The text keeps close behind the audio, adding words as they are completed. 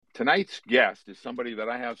tonight's guest is somebody that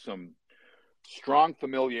I have some strong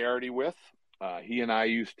familiarity with. He and I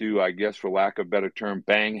used to, I guess, for lack of a better term,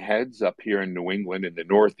 bang heads up here in New England in the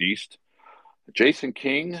Northeast. Jayson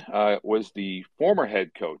King was the former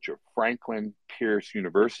head coach of Franklin Pierce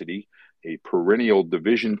University, a perennial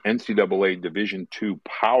NCAA Division II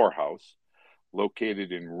powerhouse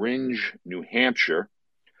located in Rindge, New Hampshire,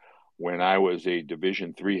 when I was a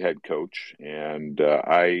Division III head coach. And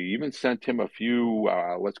I even sent him a few,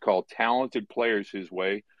 let's call talented players his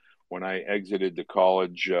way when I exited the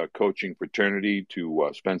college coaching fraternity to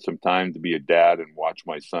spend some time to be a dad and watch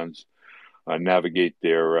my sons navigate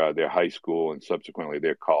their high school and subsequently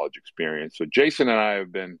their college experience. So Jayson and I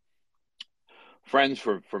have been friends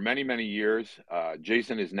for many, many years.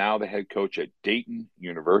 Jayson is now the head coach at Dayton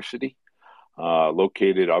University,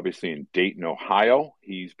 located obviously in Dayton, Ohio.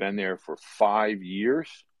 He's been there for 5 years.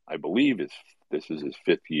 I believe this is his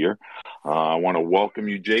 5th year. I want to welcome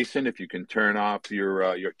you, Jayson. If you can turn on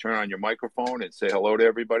your microphone and say hello to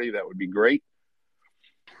everybody, that would be great.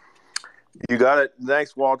 You got it.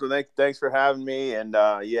 Thanks, Walter. Thanks for having me. And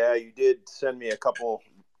yeah, you did send me a couple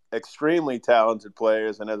extremely talented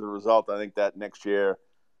players, and as a result, I think that next year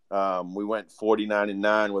we went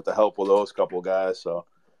 49-9 with the help of those couple guys. So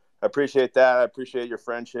I appreciate that. I appreciate your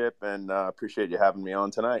friendship, and appreciate you having me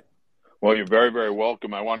on tonight. Well, you're very, very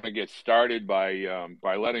welcome. I want to get started by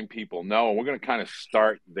letting people know, and we're going to kind of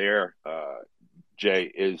start there, Jay,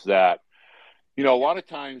 is that, you know, a lot of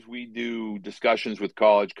times we do discussions with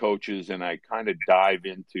college coaches and I kind of dive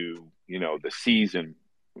into, you know, the season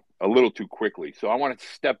a little too quickly. So I want to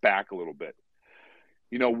step back a little bit.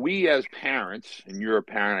 You know, we as parents, and you're a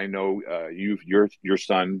parent, I know your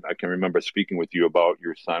son, I can remember speaking with you about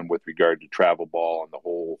your son with regard to travel ball and the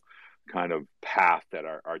whole kind of path that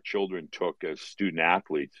our children took as student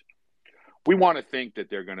athletes. We want to think that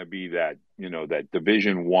they're going to be that, you know, that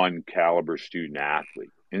Division I caliber student athlete.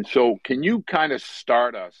 And so can you kind of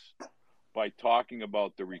start us by talking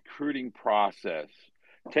about the recruiting process?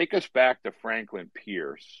 Take us back to Franklin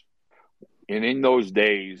Pierce. And in those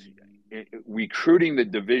days, recruiting the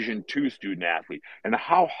Division II student athlete and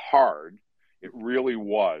how hard it really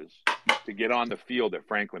was to get on the field at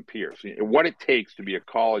Franklin Pierce, and what it takes to be a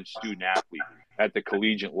college student athlete at the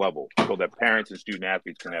collegiate level so that parents and student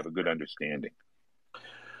athletes can have a good understanding.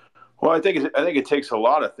 Well, I think it takes a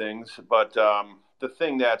lot of things, but the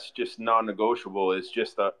thing that's just non-negotiable is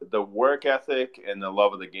just the work ethic and the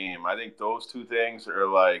love of the game. I think those two things are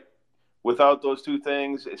like, without those two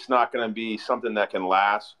things, it's not going to be something that can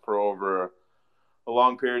last for over a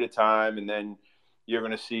long period of time. And then you're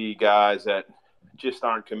going to see guys that just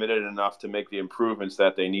aren't committed enough to make the improvements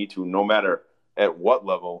that they need to, no matter at what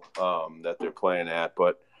level that they're playing at.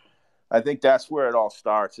 But I think that's where it all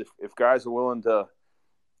starts. If guys are willing to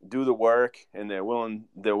do the work and they're willing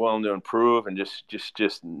to improve and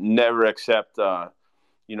just never accept,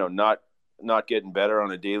 not getting better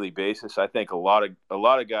on a daily basis, I think a lot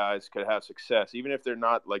of guys could have success, even if they're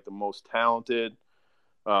not like the most talented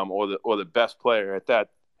or the best player at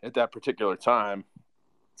that particular time.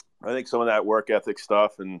 I think some of that work ethic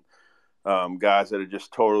stuff and guys that are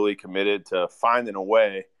just totally committed to finding a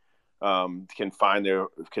way can find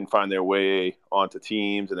their way onto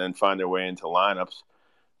teams and then find their way into lineups.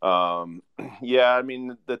 Yeah, I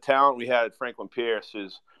mean, the talent we had at Franklin Pierce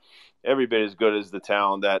is every bit as good as the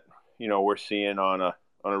talent that, you know, we're seeing on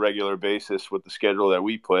a regular basis with the schedule that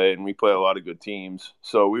we play, and we play a lot of good teams.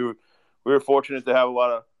 So we were fortunate to have a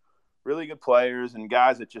lot of really good players and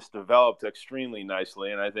guys that just developed extremely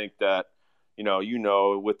nicely. And I think that, you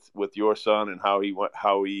know, with your son and how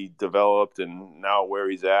he developed and now where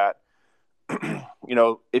he's at, you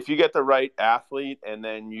know, if you get the right athlete and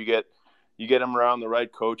then you get them around the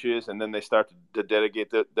right coaches, and then they start to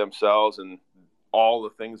dedicate themselves and all the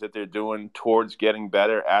things that they're doing towards getting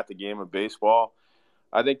better at the game of baseball,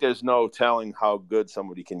 I think there's no telling how good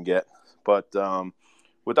somebody can get. But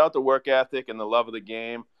without the work ethic and the love of the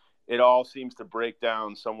game, it all seems to break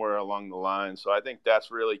down somewhere along the line. So I think that's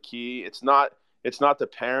really key. It's not the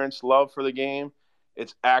parents' love for the game.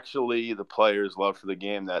 It's actually the players' love for the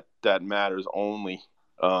game that matters only.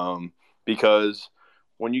 Because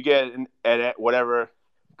when you get at whatever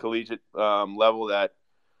collegiate level that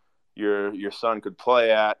your son could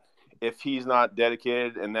play at, if he's not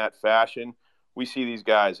dedicated in that fashion, we see these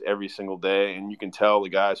guys every single day, and you can tell the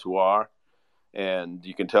guys who are, and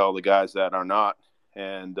you can tell the guys that are not.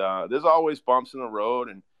 And there's always bumps in the road,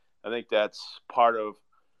 and I think that's part of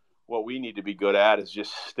what we need to be good at, is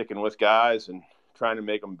just sticking with guys and trying to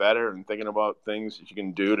make them better and thinking about things that you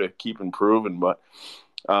can do to keep improving. But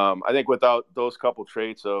I think without those couple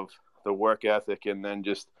traits of the work ethic and then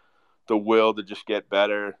just the will to just get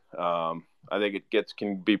better. I think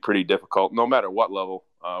can be pretty difficult, no matter what level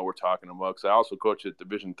we're talking about. Because I also coach at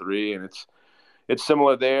Division III, and it's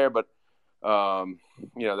similar there. But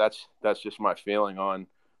that's just my feeling on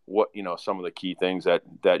what some of the key things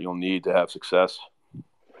that you'll need to have success.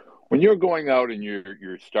 When you're going out and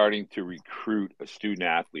you're starting to recruit a student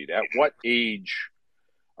athlete, at what age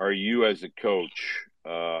are you as a coach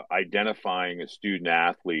identifying a student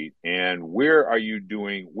athlete, and where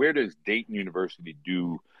does Dayton University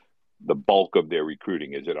do the bulk of their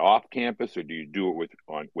recruiting? Is it off campus, or do you do it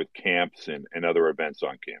with camps and other events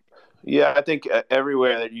on campus? Yeah, I think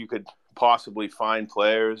everywhere that you could possibly find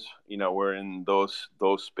players, we're in those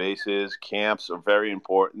spaces. Camps are very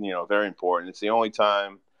important, very important. It's the only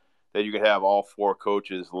time that you could have all four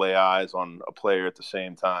coaches lay eyes on a player at the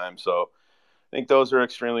same time. So I think those are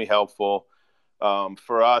extremely helpful.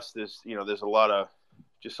 For us, there's a lot of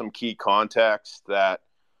just some key contacts that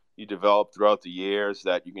you develop throughout the years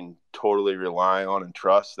that you can totally rely on and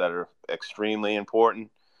trust, that are extremely important.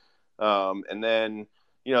 And then,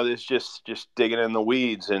 there's just digging in the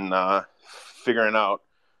weeds and figuring out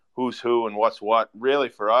who's who and what's what, really,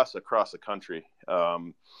 for us across the country.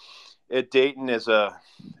 At Dayton is a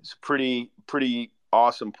pretty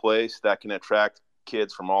awesome place that can attract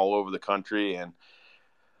kids from all over the country. And,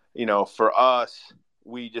 for us,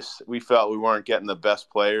 we felt we weren't getting the best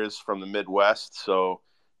players from the Midwest. So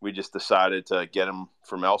we just decided to get them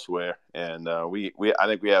from elsewhere. And I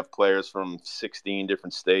think we have players from 16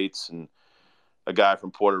 different states, and a guy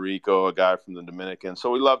from Puerto Rico, a guy from the Dominican.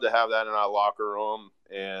 So we love to have that in our locker room.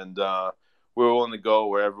 And we're willing to go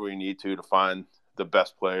wherever we need to find the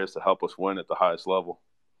best players to help us win at the highest level.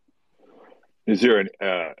 Is there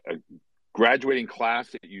a graduating class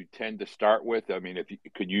that you tend to start with? I mean,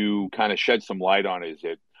 could you kind of shed some light on it? Is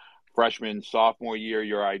it freshman, sophomore year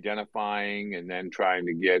you're identifying and then trying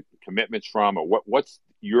to get commitments from? Or what's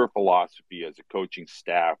your philosophy as a coaching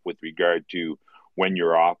staff with regard to when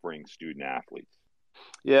you're offering student athletes?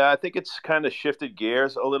 Yeah, I think it's kind of shifted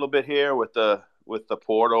gears a little bit here with the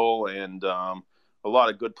portal and a lot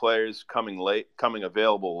of good players coming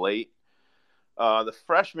available late. The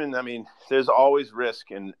freshmen, I mean, there's always risk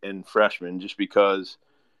in freshmen, just because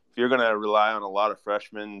if you're going to rely on a lot of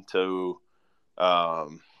freshmen to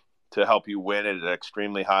help you win at an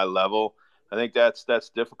extremely high level, I think that's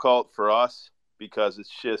difficult for us, because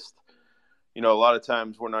it's just, a lot of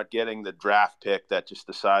times we're not getting the draft pick that just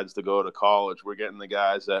decides to go to college. We're getting the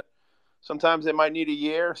guys that sometimes they might need a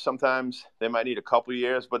year, sometimes they might need a couple of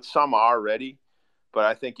years, but some are ready. But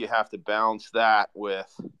I think you have to balance that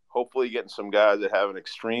with hopefully getting some guys that have an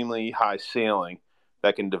extremely high ceiling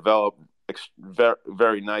that can develop very,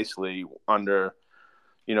 very nicely under,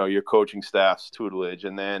 your coaching staff's tutelage.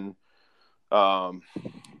 And then,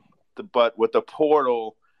 but with the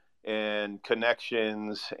portal and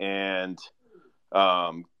connections and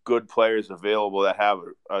good players available that have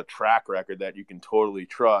a track record that you can totally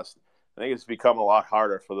trust, I think it's become a lot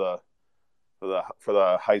harder for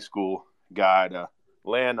the high school guy to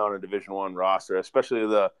land on a Division I roster, especially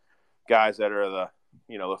the guys that are the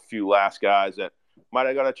few last guys that might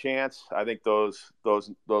have got a chance. I think those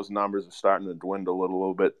numbers are starting to dwindle a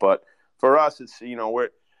little bit. But for us, it's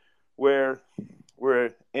we're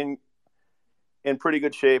in pretty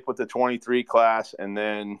good shape with the 23 class, and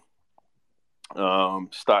then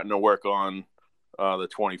starting to work on the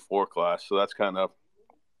 24 class. So that's kind of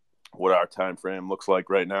what our time frame looks like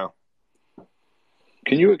right now.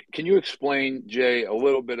 Can you explain, Jay, a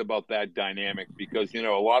little bit about that dynamic? Because a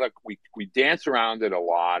lot of we dance around it a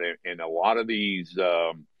lot, and a lot of these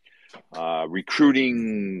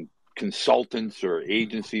recruiting consultants or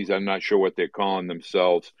agencies, I'm not sure what they're calling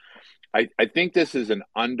themselves. I think this is an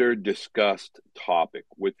under-discussed topic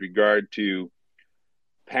with regard to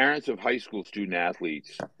parents of high school student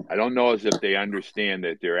athletes. I don't know as if they understand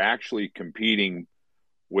that they're actually competing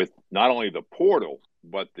with not only the portal,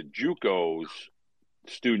 but the JUCOs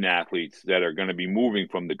student athletes that are going to be moving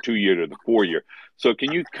from the 2-year to the 4-year. So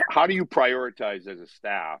how do you prioritize as a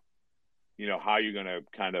staff, how you're going to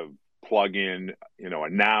kind of plug in, a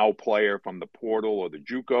now player from the portal or the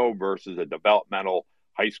JUCO versus a developmental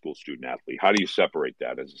high school student athlete? How do you separate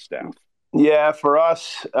that as a staff? Yeah, for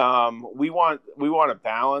us, we want a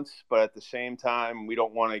balance, but at the same time, we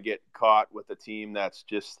don't want to get caught with a team that's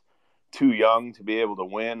just too young to be able to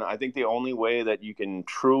win. I think the only way that you can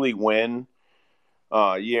truly win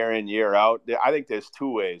year in, year out, I think there's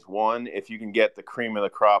two ways. One, if you can get the cream of the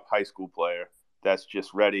crop high school player that's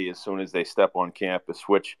just ready as soon as they step on campus,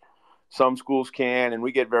 which some schools can, and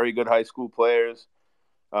we get very good high school players.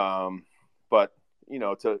 But,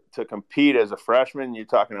 to compete as a freshman, you're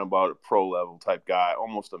talking about a pro level type guy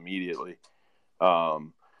almost immediately.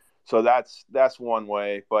 So that's one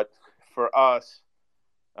way. But for us,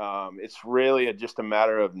 it's really just a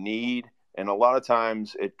matter of need. And a lot of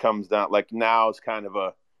times it comes down, like now is kind of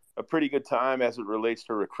a pretty good time as it relates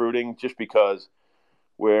to recruiting, just because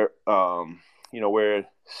we're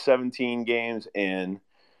 17 games in,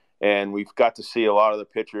 and we've got to see a lot of the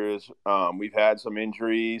pitchers. We've had some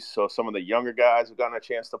injuries, so some of the younger guys have gotten a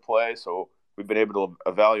chance to play. So we've been able to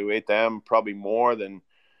evaluate them probably more than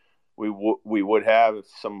we would have if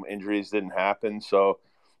some injuries didn't happen. So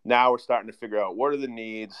now we're starting to figure out what are the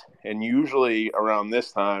needs, and usually around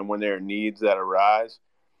this time when there are needs that arise,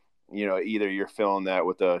 either you're filling that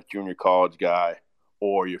with a junior college guy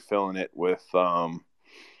or you're filling it with a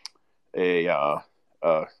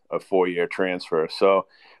 4-year transfer. So,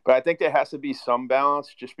 but I think there has to be some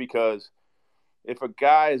balance, just because if a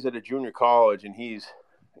guy is at a junior college and he's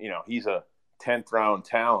a 10th round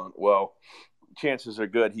talent, well, chances are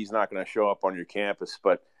good he's not going to show up on your campus.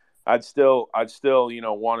 But I'd still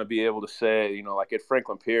want to be able to say, like at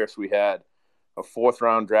Franklin Pierce, we had a 4th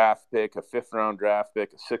round draft pick, a 5th round draft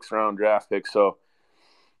pick, a 6th round draft pick. So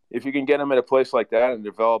if you can get them at a place like that and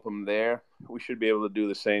develop them there, we should be able to do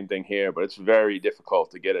the same thing here. But it's very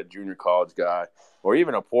difficult to get a junior college guy or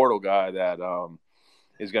even a portal guy that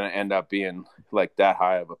is going to end up being like that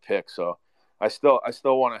high of a pick. So I still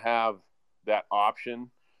want to have that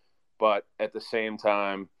option, but at the same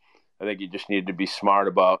time, I think you just need to be smart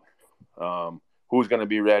about who's going to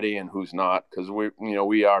be ready and who's not, because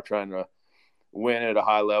we are trying to win at a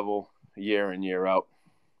high level year in, year out.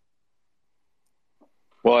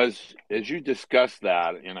 Well, as you discuss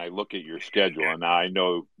that, and I look at your schedule, and now I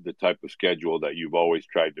know the type of schedule that you've always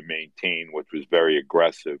tried to maintain, which was very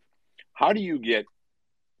aggressive. How do you get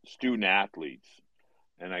student athletes,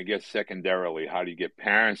 and I guess secondarily, how do you get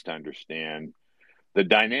parents to understand the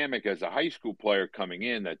dynamic as a high school player coming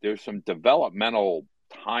in, that there's some developmental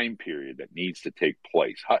time period that needs to take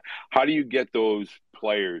place? How do you get those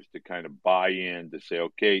players to kind of buy in, to say,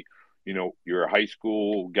 okay, you're a high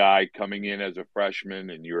school guy coming in as a freshman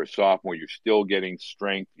and you're a sophomore, you're still getting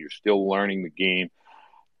strength, you're still learning the game,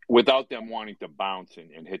 without them wanting to bounce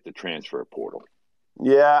and hit the transfer portal?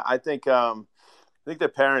 Yeah, I think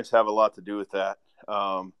the parents have a lot to do with that.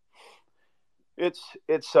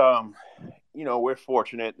 We're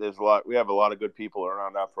fortunate. We have a lot of good people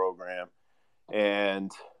around our program,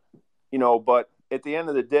 and but at the end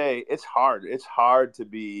of the day, it's hard. It's hard to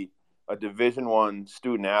be a Division I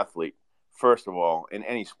student athlete, first of all, in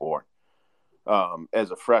any sport,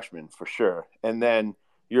 as a freshman for sure. And then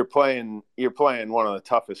you're playing one of the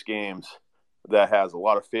toughest games that has a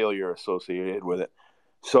lot of failure associated with it.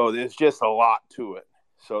 So there's just a lot to it.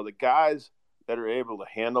 So the guys that are able to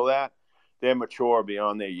handle that, they're mature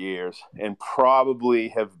beyond their years and probably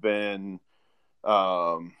have been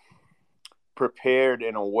prepared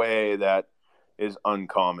in a way that is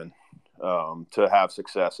uncommon to have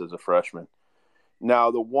success as a freshman.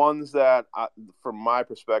 Now, the ones that, from my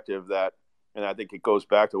perspective, and I think it goes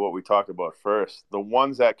back to what we talked about first, the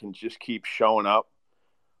ones that can just keep showing up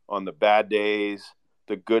on the bad days,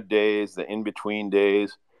 the good days, the in-between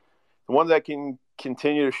days, the ones that can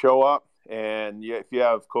continue to show up, and if you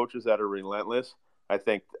have coaches that are relentless, I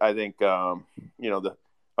think a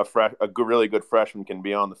really good freshman can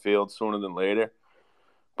be on the field sooner than later.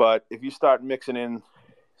 But if you start mixing in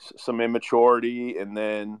some immaturity, and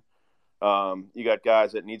then you got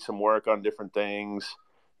guys that need some work on different things,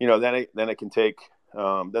 then it can take,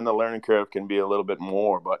 then the learning curve can be a little bit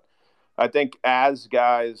more. But I think as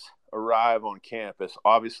guys arrive on campus,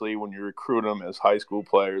 obviously when you recruit them as high school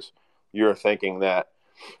players, you're thinking that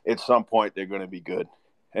at some point they're going to be good.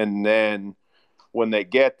 And then when they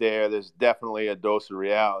get there, there's definitely a dose of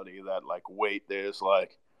reality that, like, wait, there's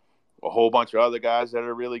like a whole bunch of other guys that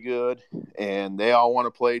are really good, and they all want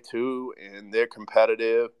to play too, and they're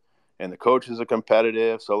competitive, and the coaches are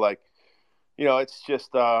competitive. So, it's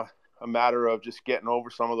just a matter of just getting over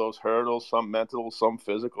some of those hurdles, some mental, some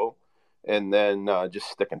physical, and then just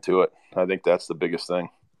sticking to it. I think that's the biggest thing.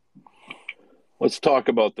 Let's talk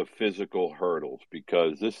about the physical hurdles,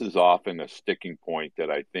 because this is often a sticking point that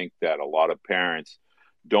I think that a lot of parents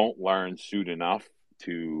don't learn soon enough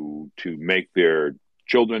to make their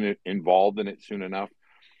children involved in it soon enough.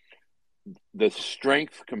 The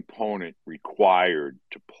strength component required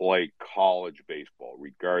to play college baseball,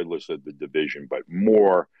 regardless of the division, but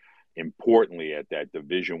more importantly at that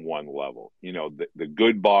Division I level, the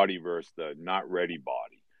good body versus the not ready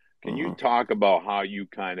body. Can you talk about how you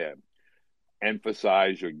kind of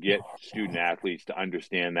emphasize or get student athletes to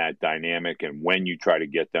understand that dynamic, and when you try to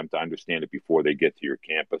get them to understand it before they get to your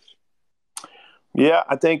campus? Yeah,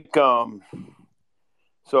 I think so.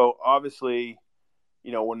 Obviously,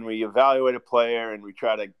 when we evaluate a player and we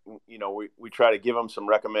try to, we try to give them some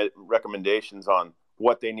recommendations on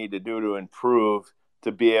what they need to do to improve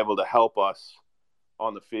to be able to help us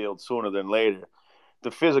on the field sooner than later. The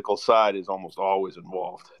physical side is almost always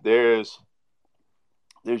involved. There's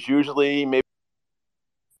usually, maybe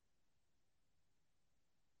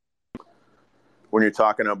when you're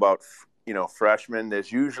talking about, freshmen,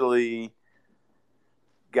 there's usually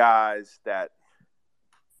guys that,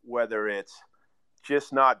 whether it's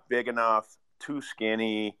just not big enough, too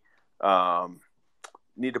skinny,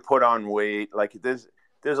 need to put on weight. Like there's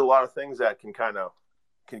a lot of things that can kind of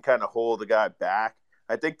hold the guy back.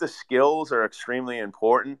 I think the skills are extremely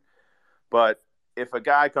important, but if a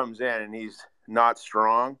guy comes in and he's not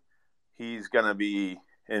strong, he's gonna be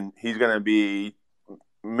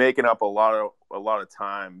making up a lot of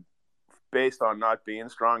time based on not being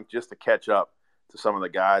strong just to catch up to some of the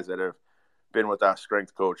guys that have been with our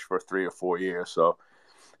strength coach for 3 or 4 years. So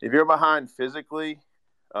if you're behind physically,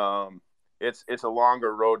 it's a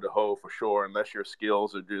longer road to hoe for sure, unless your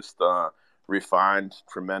skills are just refined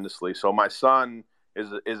tremendously. So my son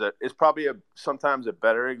is probably sometimes a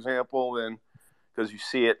better example than, because you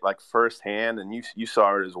see it like firsthand, and you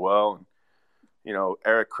saw it as well. And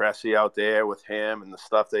Eric Cressy out there with him and the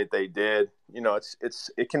stuff that they did,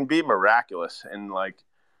 it can be miraculous and like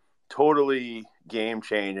totally game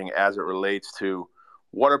changing as it relates to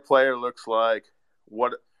what a player looks like,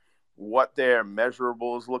 what their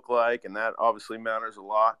measurables look like, and that obviously matters a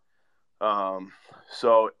lot.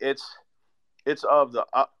 So it's of the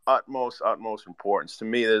utmost importance to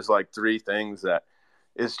me. There's like 3 things that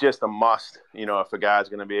is just a must, if a guy's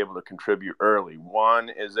going to be able to contribute early. One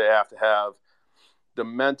is they have to have the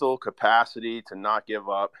mental capacity to not give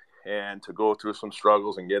up and to go through some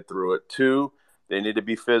struggles and get through it. 2, they need to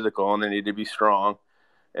be physical and they need to be strong.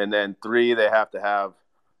 And then 3, they have to have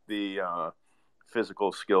the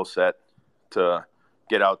physical skill set to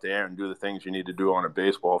get out there and do the things you need to do on a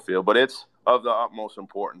baseball field. But it's of the utmost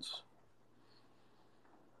importance.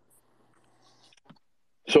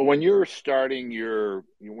 So when you're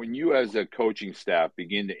when you as a coaching staff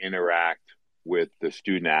begin to interact with the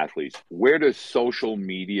student athletes, where does social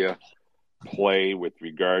media play with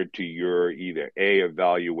regard to your either A,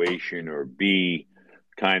 evaluation, or B,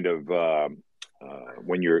 kind of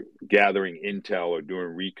when you're gathering intel or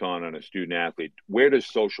doing recon on a student athlete? Where does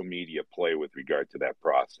social media play with regard to that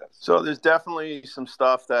process? So there's definitely some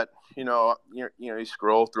stuff that you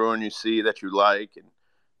scroll through and you see that you like, and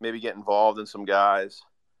maybe get involved in some guys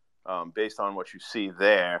based on what you see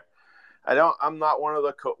there. I'm not one of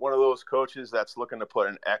those coaches that's looking to put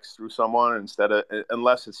an X through someone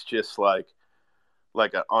unless it's just like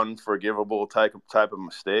an unforgivable type of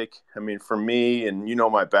mistake. I mean, for me, and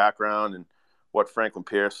my background and what Franklin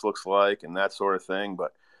Pierce looks like and that sort of thing,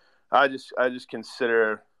 but I just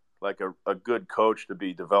consider like a good coach to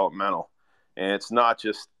be developmental, and it's not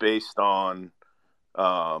just based on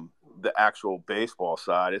the actual baseball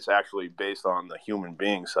side. It's actually based on the human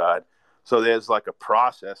being side. So there's like a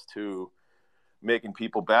process to making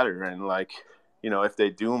people better, and like if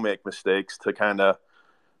they do make mistakes, to kind of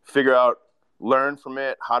figure out, learn from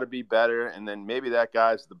it, how to be better, and then maybe that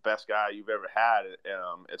guy's the best guy you've ever had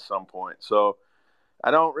at some point. So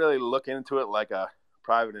I don't really look into it like a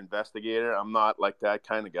private investigator. I'm not like that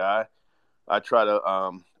kind of guy. I try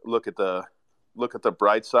to look at the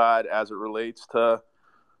bright side as it relates to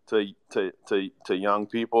young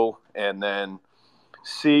people, and then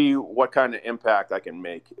see what kind of impact I can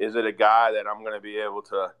make. Is it a guy that I'm going to be able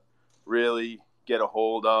to really get a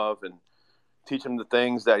hold of and teach him the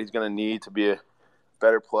things that he's going to need to be a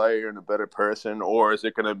better player and a better person, or is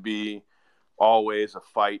it going to be always a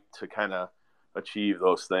fight to kind of achieve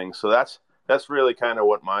those things? So that's really kind of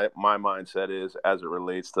what my mindset is as it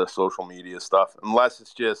relates to social media stuff, unless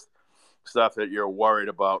it's just stuff that you're worried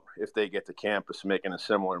about if they get to campus making a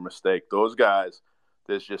similar mistake. Those guys,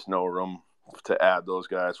 there's just no room to add those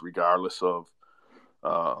guys regardless of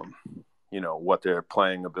what their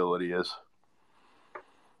playing ability is.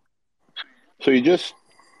 So you just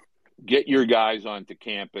get your guys onto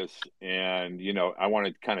campus, and I want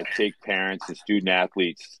to kind of take parents and student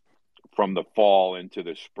athletes from the fall into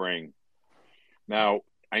the spring. Now,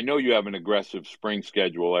 I know you have an aggressive spring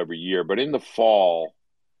schedule every year, but in the fall,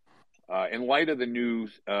 in light of the new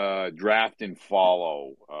draft and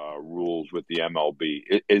follow rules with the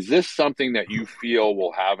MLB, is this something that you feel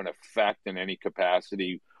will have an effect in any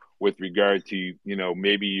capacity with regard to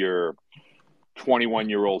maybe your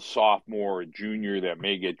 21-year-old sophomore or junior that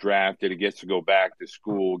may get drafted, it gets to go back to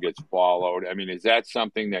school, gets followed. I mean, is that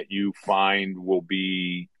something that you find will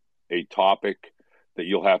be a topic that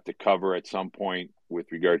you'll have to cover at some point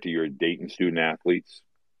with regard to your Dayton student athletes?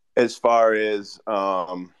 As far as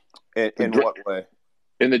in The, what way?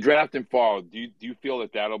 in the draft and fall, do you feel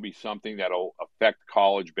that that'll be something that'll affect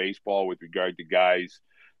college baseball with regard to guys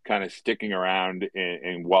kind of sticking around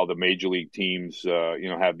and while the major league teams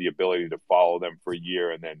have the ability to follow them for a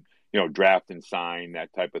year and then draft and sign,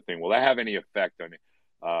 that type of thing? Will that have any effect on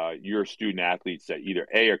your student athletes that either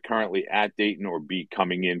A, are currently at Dayton, or B,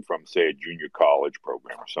 coming in from, say, a junior college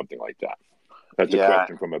program or something like that? That's a Yeah,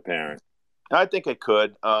 question from a parent. I think it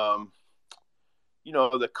could.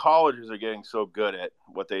 The colleges are getting so good at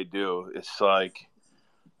what they do. It's like,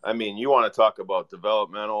 I mean, you want to talk about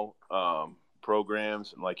developmental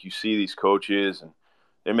programs, and like you see these coaches, and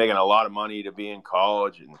they're making a lot of money to be in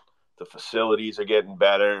college, and the facilities are getting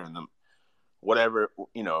better, and whatever,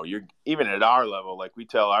 you're even at our level, like we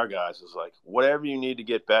tell our guys, is like, whatever you need to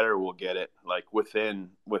get better, we'll get it, like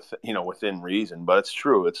within reason. But it's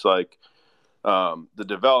true. It's like the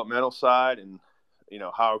developmental side, and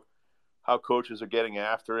how coaches are getting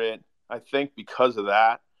after it. I think because of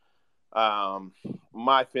that,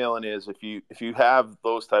 my feeling is if you have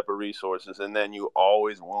those type of resources, and then you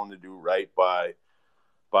always willing to do right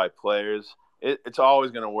by players, it's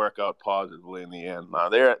always going to work out positively in the end. Now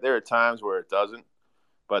there are times where it doesn't,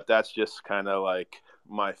 but that's just kind of like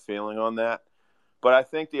my feeling on that. But I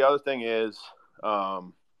think the other thing is,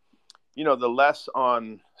 the less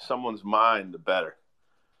on someone's mind, the better.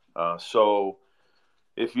 So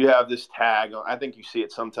if you have this tag, I think you see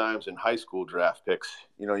it sometimes in high school draft picks.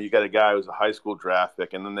 You got a guy who's a high school draft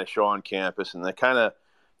pick, and then they show on campus, and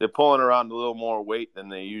they're pulling around a little more weight than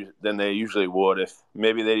they usually would if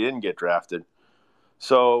maybe they didn't get drafted.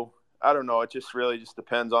 So I don't know. It just really just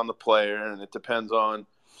depends on the player, and it depends on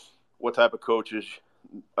what type of coaches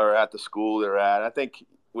are at the school they're at. I think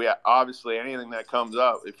we obviously anything that comes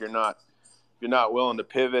up, if you're not willing to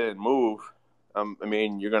pivot and move,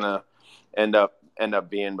 you're gonna end up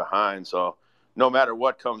being behind. So no matter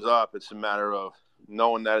what comes up, it's a matter of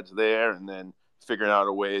knowing that it's there and then figuring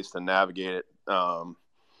out ways to navigate it,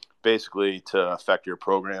 basically to affect your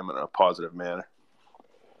program in a positive manner.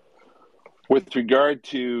 With regard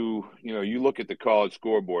to, you look at the college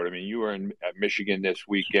scoreboard. I mean, you were at Michigan this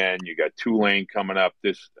weekend. You got Tulane coming up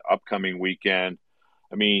this upcoming weekend.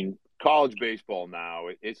 I mean, college baseball now,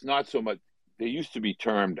 it's not so much. They used to be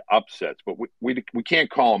termed upsets, but we can't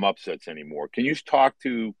call them upsets anymore. Can you talk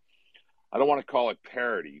to, I don't want to call it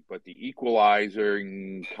parity, but the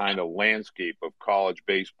equalizing kind of landscape of college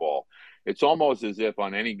baseball? It's almost as if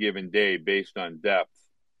on any given day, based on depth,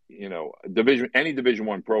 any Division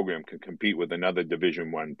I program can compete with another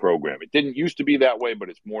Division I program. It didn't used to be that way, but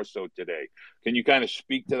it's more so today. Can you kind of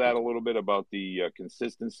speak to that a little bit about the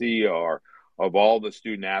consistency of all the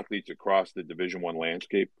student athletes across the Division I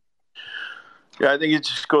landscape? Yeah, I think it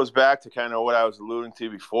just goes back to kind of what I was alluding to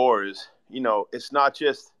before. Is it's not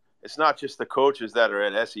just the coaches that are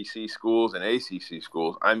at SEC schools and ACC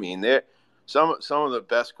schools. I mean, they're some of the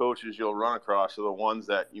best coaches you'll run across are the ones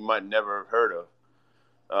that you might never have heard of.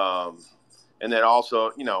 And then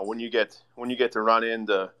also, when you get to run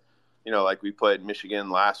into, like we played Michigan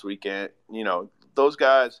last weekend, those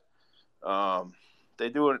guys,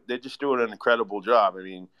 they're just doing an incredible job. I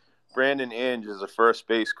mean, Brandon Inge is a first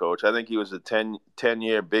base coach. I think he was a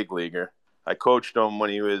 10-year big leaguer. I coached him when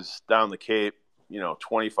he was down the Cape,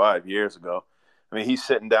 25 years ago. I mean, he's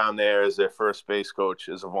sitting down there as their first base coach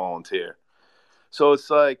as a volunteer. So it's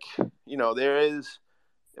like,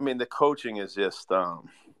 the coaching is just,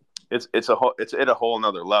 it's at a whole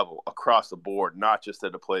nother level across the board, not just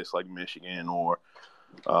at a place like Michigan or,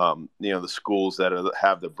 the schools that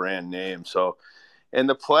have the brand name. So, and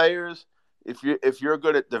the players, if you're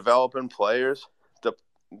good at developing players,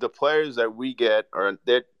 the players that we get are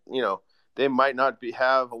that they might not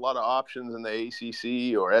have a lot of options in the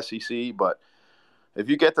ACC or SEC, but if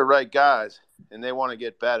you get the right guys and they want to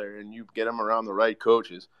get better and you get them around the right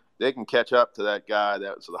coaches, they can catch up to that guy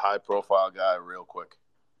that's the high profile guy real quick.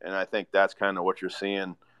 And I think that's kind of what you're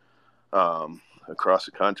seeing across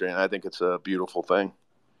the country, and I think it's a beautiful thing.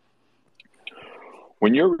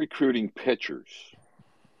 When you're recruiting pitchers,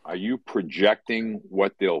 are you projecting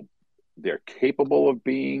what they're capable of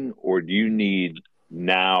being, or do you need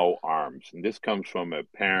now arms? And this comes from a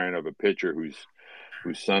parent of a pitcher whose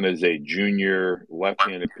son is a junior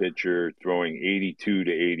left-handed pitcher throwing 82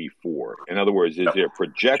 to 84. In other words, is there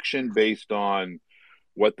projection based on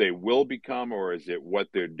what they will become, or is it what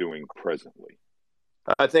they're doing presently?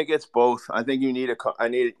 I think it's both. I think you need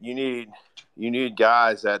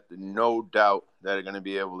guys that no doubt that are going to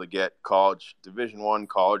be able to get Division I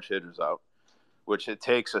college hitters out, which it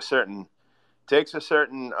takes a certain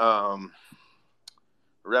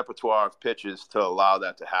repertoire of pitches to allow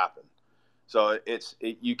that to happen. So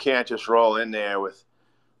you can't just roll in there with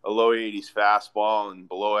a low 80s fastball and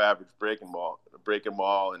below average breaking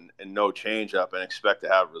ball and no changeup and expect to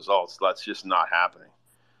have results. That's just not happening.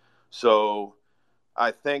 So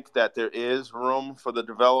I think that there is room for the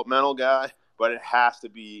developmental guy, but it has to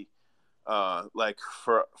be like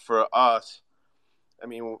for us. I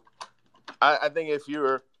mean, I think if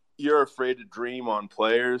you're afraid to dream on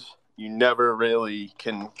players, you never really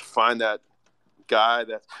can find that guy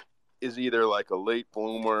that is either like a late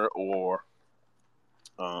bloomer or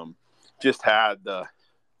just had the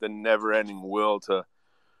never-ending will to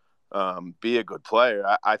be a good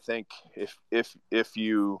player. I think if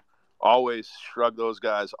you always shrug those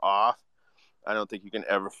guys off, I don't think you can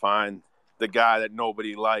ever find the guy that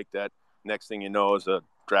nobody liked that next thing you know is a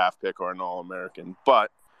draft pick or an All-American. But,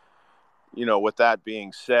 with that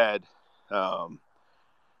being said,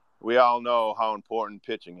 we all know how important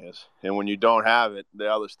pitching is. And when you don't have it,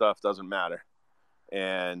 the other stuff doesn't matter.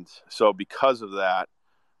 And so because of that,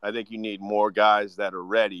 I think you need more guys that are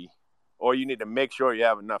ready, or you need to make sure you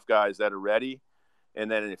have enough guys that are ready. And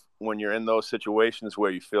then when you're in those situations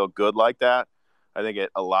where you feel good like that, I think it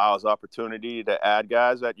allows opportunity to add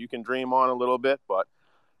guys that you can dream on a little bit. But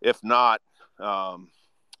if not,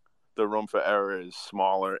 the room for error is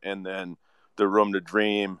smaller, and then the room to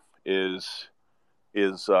dream is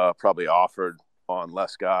probably offered on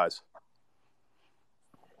less guys.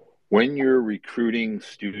 When you're recruiting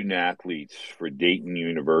student athletes for Dayton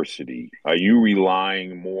University, are you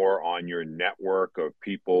relying more on your network of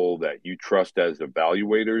people that you trust as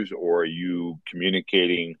evaluators, or are you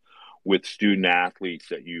communicating with student athletes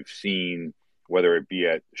that you've seen, whether it be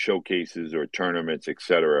at showcases or tournaments, et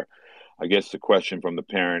cetera? I guess the question from the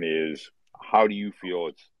parent is, how do you feel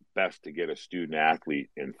it's best to get a student athlete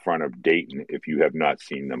in front of Dayton if you have not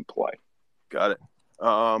seen them play? Got it.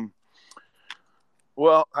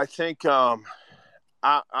 Well, I think I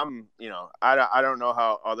don't know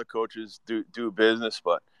how other coaches do business,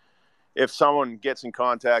 but if someone gets in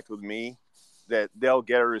contact with me, that they'll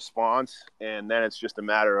get a response, and then it's just a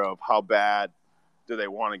matter of how bad do they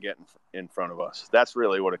want to get in front of us. That's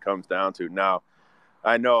really what it comes down to. Now,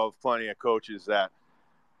 I know of plenty of coaches that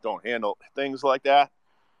don't handle things like that,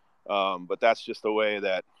 but that's just the way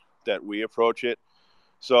that we approach it.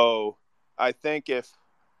 So I think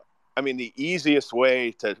the easiest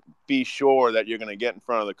way to be sure that you're going to get in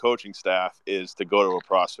front of the coaching staff is to go to a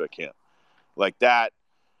prospect camp. Like that,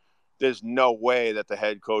 there's no way that the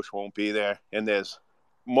head coach won't be there. And there's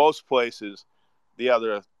most places the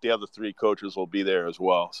other three coaches will be there as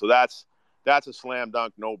well. So that's a slam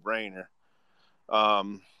dunk, no brainer.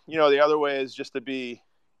 The other way is just it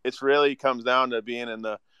really comes down to being in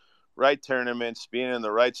the right tournaments, being in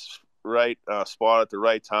the right spot at the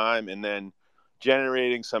right time, and then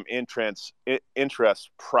generating some interest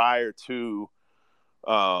prior to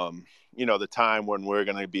the time when we're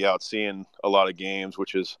going to be out seeing a lot of games,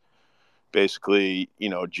 which is basically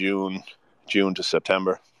June to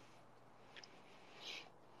September.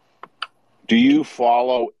 Do you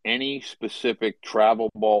follow any specific travel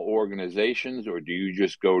ball organizations, or do you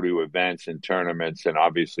just go to events and tournaments and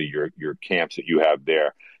obviously your camps that you have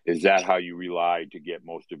there? Is that how you rely to get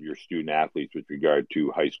most of your student athletes with regard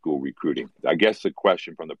to high school recruiting? I guess the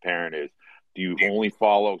question from the parent is, do you only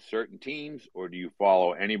follow certain teams, or do you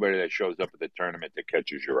follow anybody that shows up at the tournament that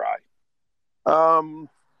catches your eye?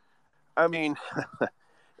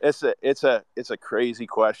 It's a crazy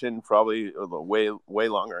question, probably a way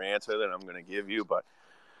longer answer than I'm going to give you. But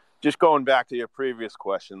just going back to your previous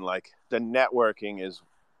question, like the networking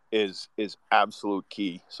is absolute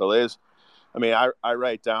key. So I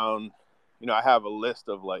write down, I have a list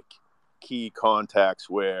of like key contacts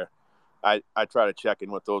where I try to check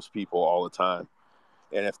in with those people all the time.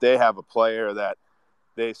 And if they have a player that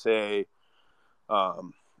they say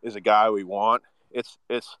is a guy we want, it's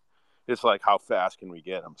like, how fast can we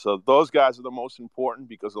get them? So those guys are the most important,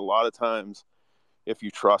 because a lot of times if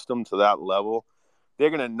you trust them to that level, they're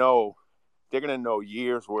going to know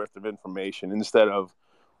years worth of information instead of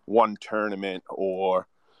one tournament or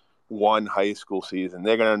one high school season.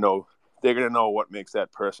 They're going to know what makes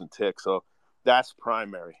that person tick. So that's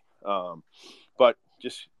primary. But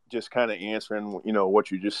just kind of answering,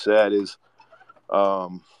 what you just said is,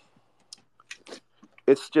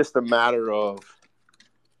 it's just a matter of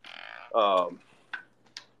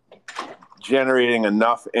generating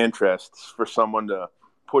enough interest for someone to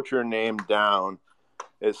put your name down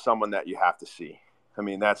is someone that you have to see. I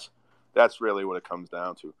mean, that's really what it comes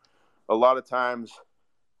down to. A lot of times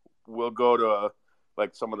we'll go to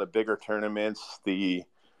like some of the bigger tournaments, the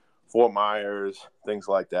Fort Myers, things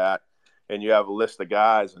like that, and you have a list of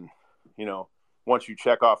guys, and once you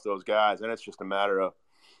check off those guys, then it's just a matter of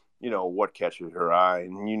what catches your eye,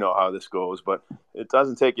 and you know how this goes. But it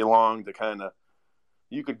doesn't take you long to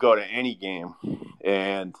you could go to any game,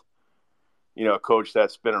 and a coach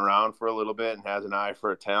that's been around for a little bit and has an eye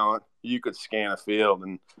for a talent, you could scan a field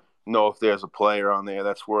and know if there's a player on there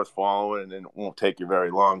that's worth following, and it won't take you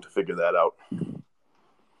very long to figure that out.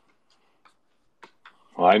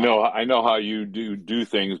 Well, I know how you do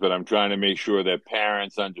things, but I'm trying to make sure that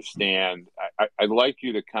parents understand. I'd like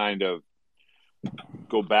you to kind of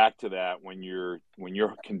go back to that when you're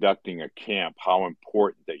conducting a camp, how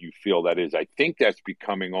important that you feel that is. I think that's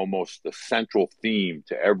becoming almost the central theme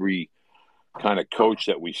to every kind of coach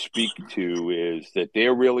that we speak to, is that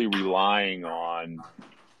they're really relying on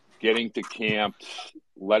getting to camps,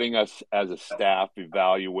 letting us as a staff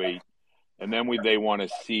evaluate, and then they want to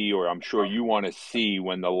see, or I'm sure you want to see,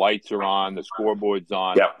 when the lights are on, the scoreboard's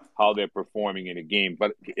on, Yep. how they're performing in a game.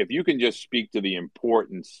 But if you can just speak to the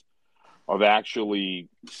importance of actually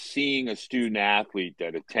seeing a student athlete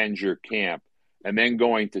that attends your camp and then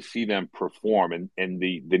going to see them perform, and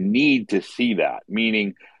the need to see that,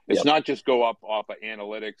 meaning it's not just go up off of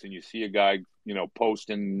analytics and you see a guy,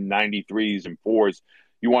 posting 93s and 4s.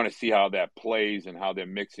 You want to see how that plays and how they're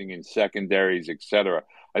mixing in secondaries, et cetera.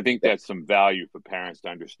 I think that's some value for parents to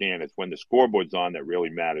understand. It's when the scoreboard's on that really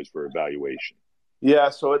matters for evaluation. Yeah,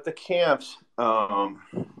 so at the camps,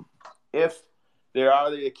 if there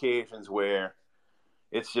are the occasions where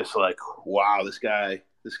it's just like, wow, this guy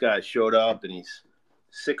showed up and he's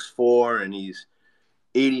 6'4" and he's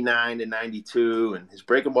 89 to 92 and his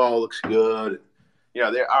breaking ball looks good.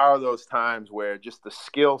 There are those times where just the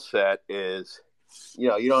skill set is, you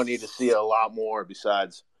don't need to see a lot more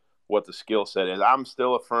besides what the skill set is. I'm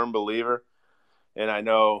still a firm believer, and I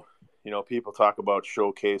know, people talk about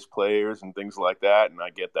showcase players and things like that, and I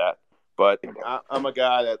get that. But I'm a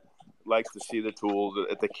guy that likes to see the tools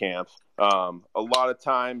at the camps. A lot of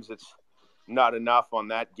times it's not enough on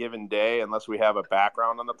that given day unless we have a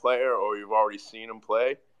background on the player or you've already seen him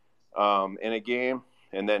play in a game,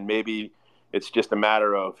 and then maybe it's just a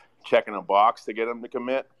matter of checking a box to get him to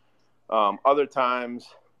commit. Other times,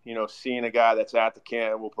 seeing a guy that's at the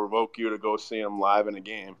camp will provoke you to go see him live in a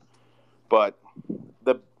game. But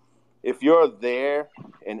if you're there,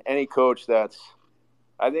 and any coach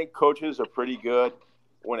I think coaches are pretty good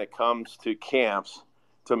when it comes to camps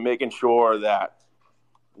to making sure that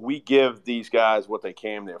we give these guys what they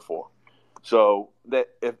came there for. So that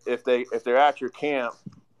if they're at your camp,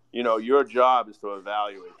 your job is to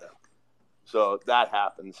evaluate them. So that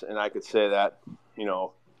happens, and I could say that,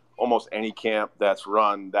 almost any camp that's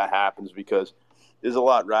run, that happens, because there's a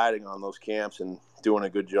lot riding on those camps and doing a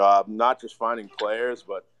good job, not just finding players,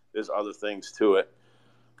 but there's other things to it.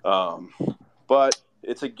 But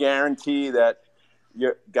it's a guarantee that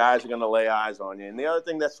your guys are going to lay eyes on you. And the other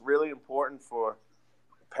thing that's really important for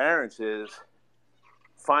parents is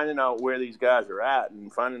finding out where these guys are at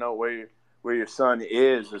and finding out where your son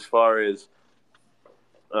is as far as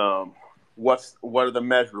what are the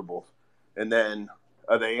measurables, and then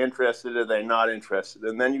are they interested, are they not interested,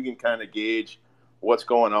 and then you can kind of gauge what's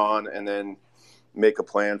going on and then make a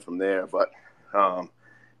plan from there. But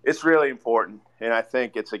it's really important, and I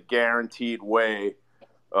think it's a guaranteed way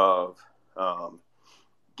of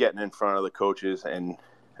getting in front of the coaches and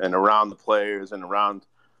around the players and around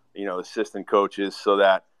assistant coaches, so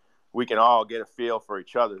that we can all get a feel for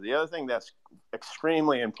each other. The other thing that's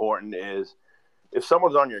extremely important is if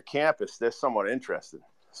someone's on your campus, they're somewhat interested.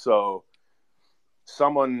 So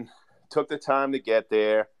someone took the time to get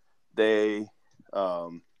there. They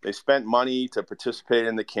spent money to participate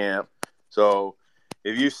in the camp. So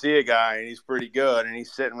if you see a guy and he's pretty good and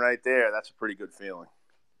he's sitting right there, that's a pretty good feeling.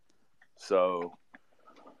 So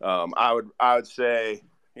I would say,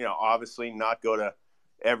 obviously not go to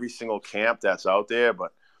every single camp that's out there,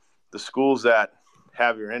 but the schools that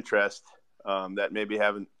have your interest, that maybe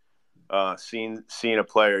haven't seen a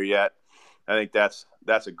player yet, I think that's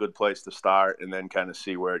a good place to start, and then kind of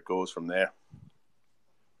see where it goes from there.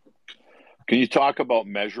 Can you talk about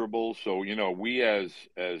measurables? So, we as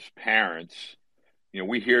parents,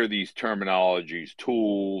 we hear these terminologies: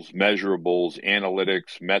 tools, measurables,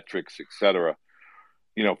 analytics, metrics, etc.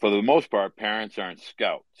 For the most part, parents aren't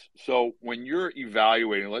scouts. So when you're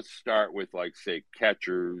evaluating, let's start with, like, say,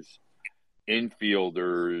 catchers,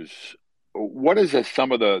 infielders. What is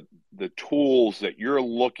some of the tools that you're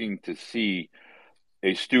looking to see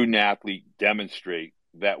a student athlete demonstrate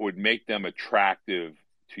that would make them attractive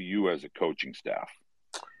to you as a coaching staff?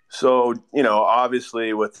 So,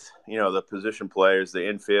 obviously with, the position players, the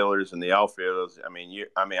infielders and the outfielders,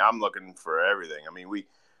 I'm looking for everything. I mean, we,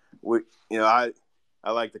 I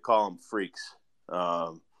like to call them freaks.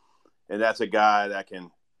 And that's a guy that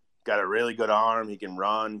got a really good arm. He can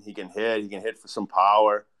run, he can hit for some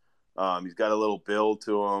power. He's got a little build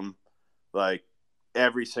to him. Like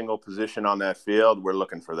every single position on that field, we're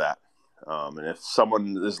looking for that. And if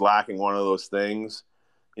someone is lacking one of those things,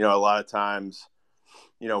 a lot of times,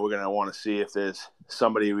 we're going to want to see if there's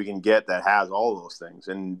somebody we can get that has all those things.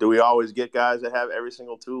 And do we always get guys that have every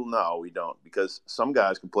single tool? No, we don't, because some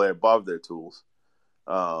guys can play above their tools.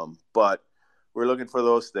 But we're looking for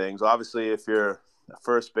those things. Obviously, if you're a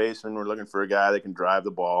first baseman, we're looking for a guy that can drive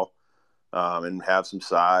the ball and have some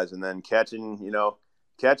size. And then catching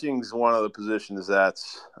is one of the positions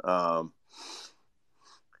that's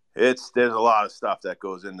there's a lot of stuff that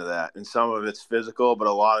goes into that. And some of it's physical, but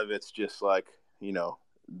a lot of it's just like,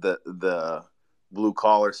 the blue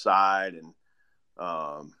collar side and,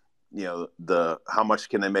 the how much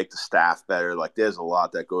can they make the staff better? Like there's a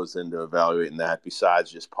lot that goes into evaluating that besides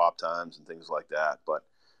just pop times and things like that. But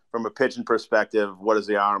from a pitching perspective, what does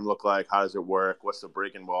the arm look like? How does it work? What's the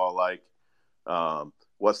breaking ball like?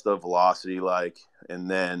 What's the velocity like? And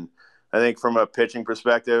then I think from a pitching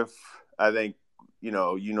perspective, I think,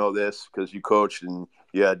 this because you coached and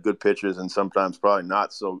you had good pitchers and sometimes probably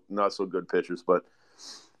not so good pitchers. But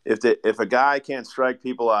if a guy can't strike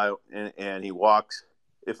people out and he walks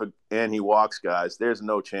guys, there's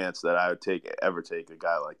no chance that I would ever take a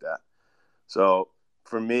guy like that. So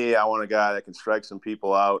for me, I want a guy that can strike some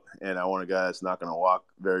people out, and I want a guy that's not going to walk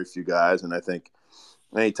very few guys. And I think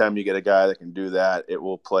anytime you get a guy that can do that, it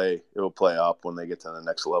will play up when they get to the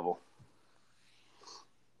next level.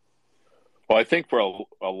 Well, I think for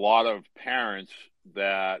a lot of parents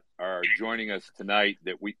that are joining us tonight,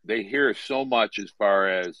 that they hear so much as far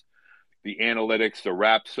as the analytics, the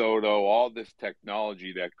Rapsodo, all this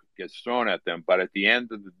technology that gets thrown at them. But at the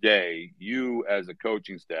end of the day, you as a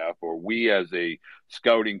coaching staff, or we as a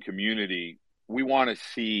scouting community, we want to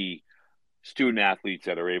see student athletes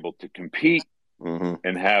that are able to compete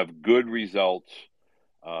and have good results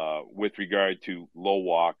with regard to low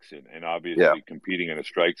walks and obviously competing in a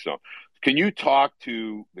strike zone. Can you talk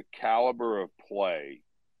to the caliber of play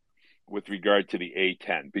with regard to the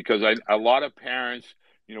A10? Because a lot of parents,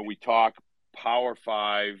 we talk Power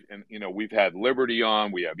 5, and, we've had Liberty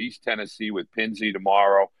on. We have East Tennessee with Pinsey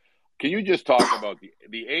tomorrow. Can you just talk about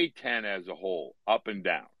the A10 as a whole, up and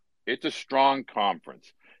down? It's a strong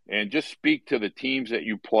conference. And just speak to the teams that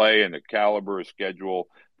you play and the caliber of schedule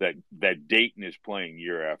that Dayton is playing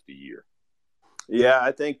year after year. Yeah,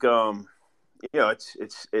 I think,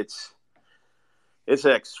 it's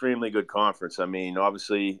an extremely good conference. I mean,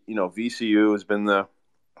 obviously, VCU has been the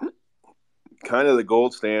kind of the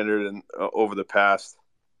gold standard and over the past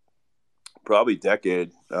probably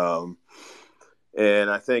decade. And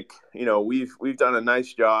I think, we've done a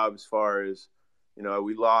nice job as far as,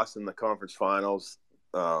 we lost in the conference finals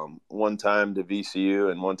one time to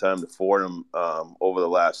VCU and one time to Fordham over the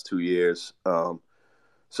last 2 years.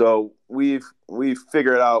 So we've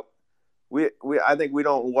figured out, I think we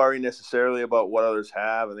don't worry necessarily about what others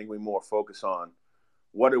have. I think we more focus on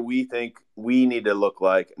what do we think we need to look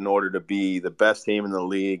like in order to be the best team in the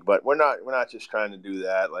league. But we're not just trying to do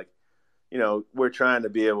that. Like, we're trying to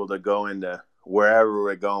be able to go into wherever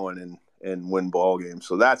we're going and win ball games.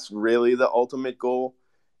 So that's really the ultimate goal.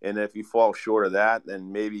 And if you fall short of that,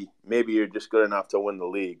 then maybe you're just good enough to win the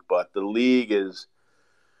league. But the league is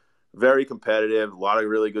very competitive, a lot of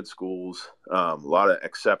really good schools, a lot of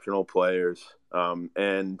exceptional players.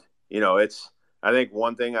 And, I think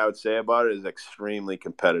one thing I would say about it is extremely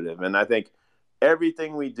competitive. And I think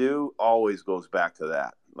everything we do always goes back to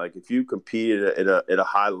that. Like if you compete at a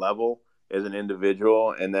high level as an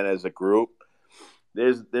individual and then as a group,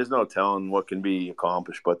 there's no telling what can be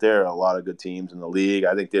accomplished. But there are a lot of good teams in the league.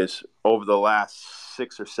 I think there's over the last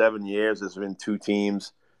 6 or 7 years, there's been 2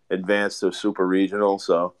 teams advanced to a super regional.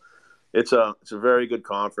 So it's a very good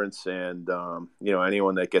conference, and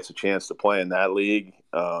anyone that gets a chance to play in that league,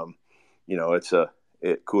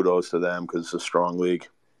 kudos to them because it's a strong league.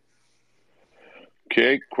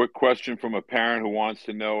 Okay, quick question from a parent who wants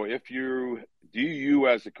to know do you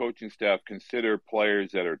as a coaching staff consider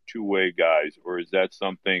players that are two-way guys, or is that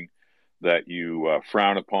something that you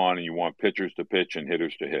frown upon and you want pitchers to pitch and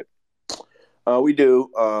hitters to hit? We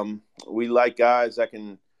do. We like guys that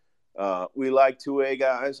can. We like two-way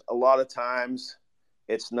guys. A lot of times,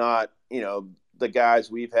 it's not the guys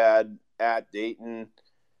we've had at Dayton.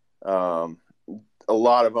 A a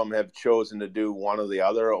lot of them have chosen to do one or the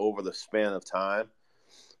other over the span of time.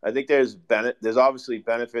 I think there's obviously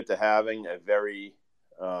benefit to having a very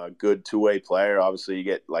good two-way player. Obviously, you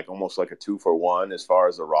get like almost like a 2-for-1 as far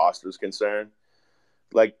as the roster is concerned.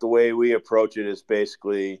 Like the way we approach it is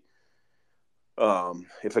basically,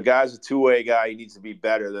 if a guy's a two-way guy, he needs to be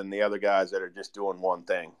better than the other guys that are just doing one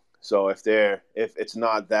thing. So if it's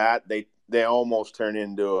not that, they almost turn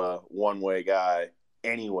into a one-way guy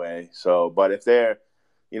anyway. So, but if they're,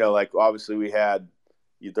 like obviously we had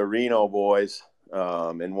the Reno boys,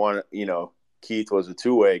 and one, Keith was a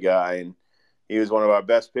two-way guy, and he was one of our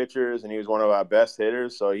best pitchers, and he was one of our best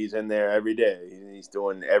hitters. So he's in there every day. He's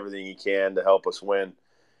doing everything he can to help us win.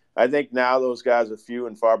 I think now those guys are few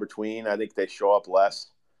and far between. I think they show up less,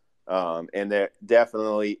 and there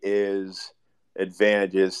definitely is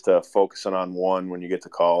advantages to focusing on one when you get to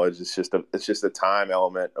college. It's just a time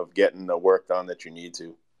element of getting the work done that you need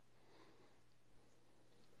to.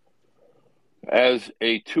 As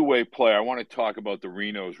a two-way player, I want to talk about the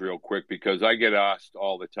Renos real quick because I get asked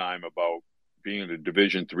all the time about being a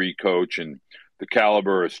Division III coach and the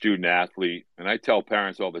caliber of student athlete. And I tell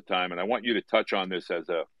parents all the time, and I want you to touch on this as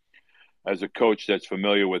a coach that's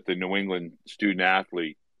familiar with the New England student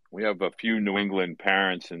athlete. We have a few New England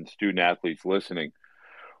parents and student athletes listening.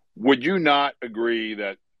 Would you not agree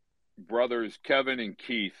that brothers Kevin and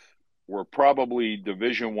Keith were probably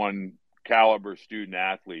Division I caliber student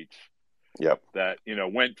athletes? Yep. That,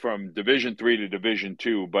 went from Division III to Division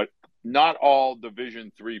II, but not all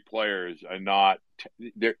Division III players are not,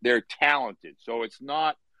 they're talented. So it's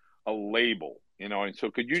not a label, and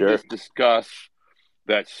so could you just discuss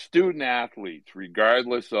that student athletes,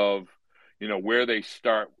 regardless of, where they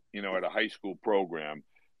start, at a high school program,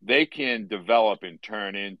 they can develop and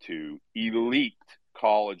turn into elite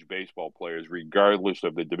college baseball players, regardless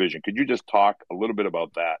of the division. Could you just talk a little bit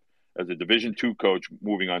about that as a Division II coach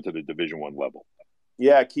moving on to the Division I level?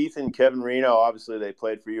 Yeah, Keith and Kevin Reno, obviously they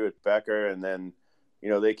played for you at Becker, and then,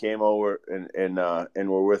 they came over and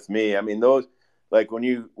were with me. I mean, those, like when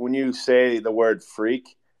you say the word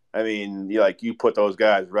freak, I mean, you put those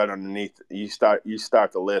guys right underneath. You start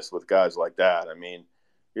the list with guys like that. I mean,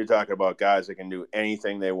 you're talking about guys that can do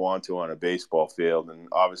anything they want to on a baseball field, and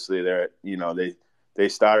obviously they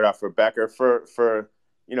started off for Becker for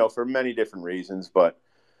many different reasons, but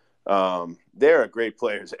there are great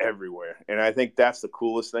players everywhere, and I think that's the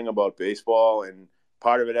coolest thing about baseball. And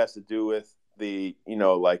part of it has to do with the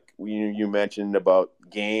like you mentioned about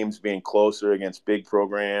games being closer against big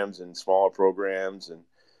programs and smaller programs, and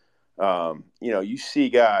you see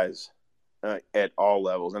guys at all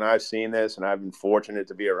levels, and I've seen this, and I've been fortunate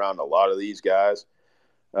to be around a lot of these guys.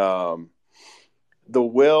 The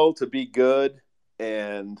will to be good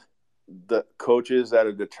and the coaches that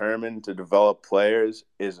are determined to develop players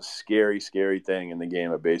is a scary, scary thing in the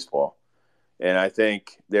game of baseball. And I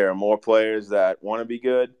think there are more players that want to be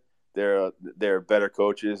good. There are better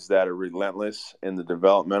coaches that are relentless in the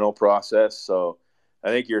developmental process. So I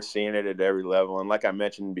think you're seeing it at every level. And like I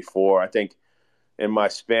mentioned before, I think in my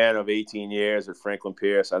span of 18 years at Franklin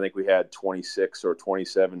Pierce, I think we had 26 or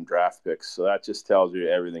 27 draft picks. So that just tells you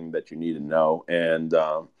everything that you need to know. And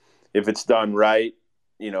if it's done right,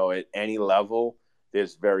 at any level,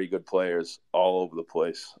 there's very good players all over the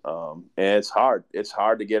place. And it's hard. It's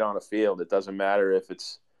hard to get on a field. It doesn't matter if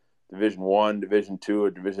it's Division I, Division II,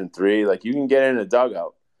 or Division III. Like, you can get in a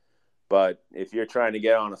dugout, but if you're trying to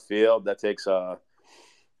get on a field, that takes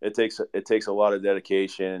it takes a lot of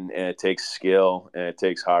dedication, and it takes skill, and it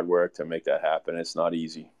takes hard work to make that happen. It's not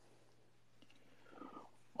easy.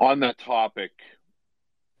 On that topic,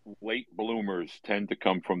 late bloomers tend to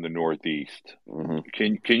come from the Northeast.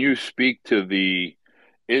 Mm-hmm. Can you speak to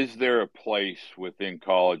is there a place within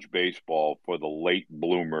college baseball for the late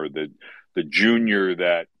bloomer, the junior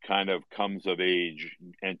that kind of comes of age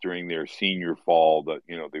entering their senior fall,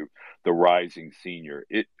 the rising senior,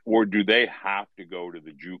 or do they have to go to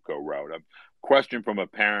the JUCO route? A question from a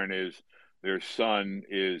parent is their son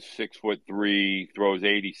is 6'3", throws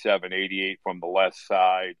 87, 88 from the left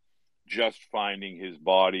side, just finding his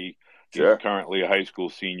body. Sure. He's currently a high school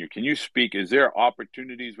senior. Can you speak? Is there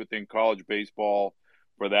opportunities within college baseball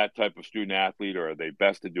for that type of student athlete, or are they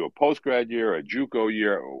best to do a post-grad year, a JUCO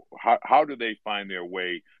year? How do they find their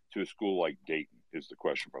way to a school like Dayton is the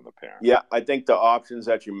question from the parent. Yeah, I think the options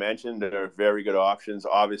that you mentioned are very good options.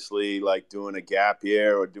 Obviously, like doing a gap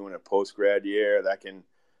year or doing a post-grad year, that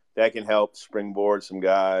can help springboard some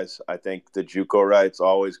guys. I think the JUCO right's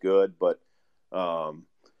always good, but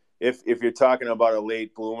if you're talking about a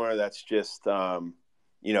late bloomer that's just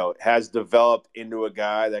has developed into a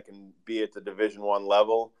guy that can be at the Division I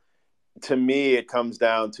level, to me it comes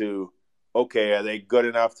down to okay, are they good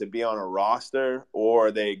enough to be on a roster, or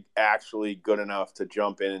are they actually good enough to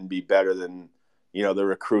jump in and be better than, the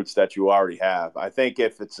recruits that you already have? I think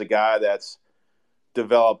if it's a guy that's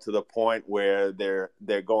developed to the point where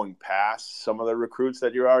they're going past some of the recruits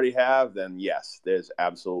that you already have, then yes, there's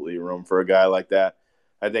absolutely room for a guy like that.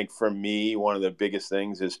 I think for me, one of the biggest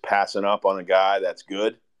things is passing up on a guy that's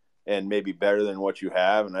good and maybe better than what you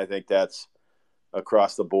have, and I think that's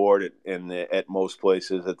across the board at most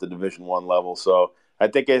places at the Division I level. So I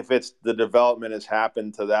think if it's the development has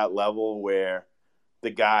happened to that level where the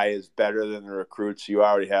guy is better than the recruits you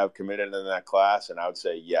already have committed in that class, and I would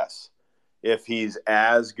say yes. If he's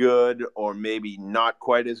as good or maybe not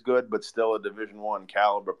quite as good, but still a Division I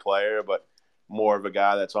caliber player, but more of a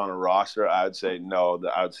guy that's on a roster, I would say no.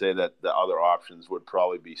 I would say that the other options would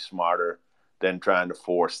probably be smarter than trying to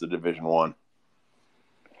force the Division I.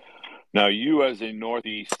 Now, you as a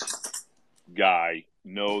Northeast guy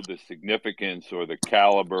know the significance or the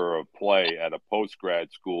caliber of play at a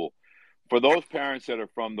post-grad school. For those parents that are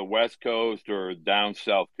from the West Coast or down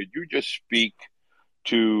south, could you just speak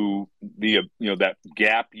to the that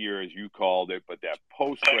gap year, as you called it, but that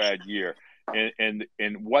post-grad year, and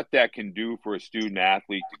what that can do for a student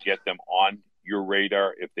athlete to get them on your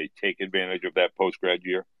radar if they take advantage of that post-grad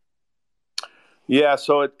year? Yeah,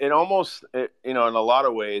 so it almost in a lot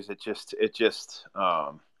of ways it's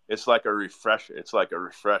like a refresh. It's like a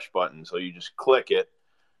refresh button. So you just click it,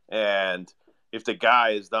 and if the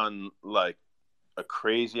guy has done like a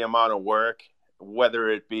crazy amount of work, whether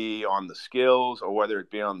it be on the skills or whether it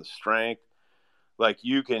be on the strength, like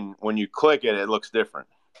you can when you click it, it looks different.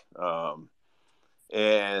 Um,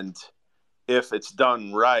 and if it's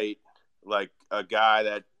done right, like a guy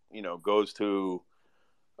that goes to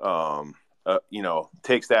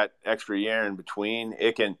takes that extra year in between,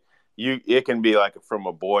 it can be like from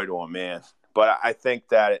a boy to a man. But I think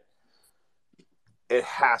that it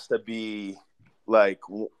has to be like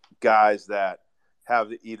guys that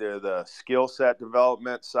have either the skill set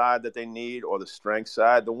development side that they need or the strength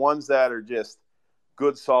side. The ones that are just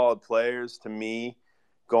good, solid players, to me,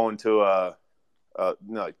 going to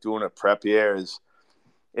like doing a prep year is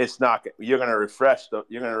it's not. You're going to refresh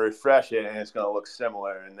it, and it's going to look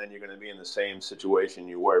similar, and then you're going to be in the same situation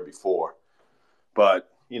you were before. But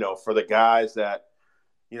for the guys that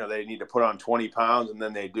they need to put on 20 pounds and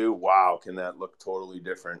then they do, wow, can that look totally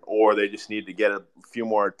different? Or they just need to get a few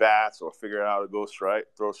more at bats or figure out how to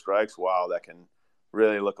throw strikes. Wow, that can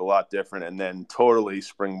really look a lot different, and then totally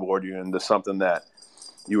springboard you into something that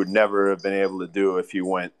you would never have been able to do if you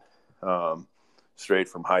went straight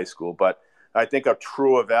from high school. But I think a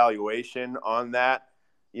true evaluation on that,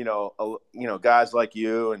 guys like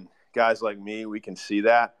you and guys like me, we can see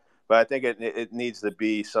that. But I think it needs to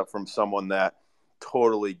be from someone that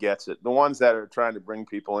totally gets it. The ones that are trying to bring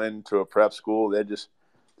people into a prep school,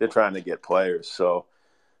 they're trying to get players. So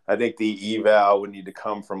I think the eval would need to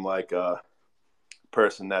come from like a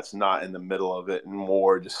person that's not in the middle of it and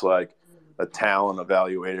more just like a talent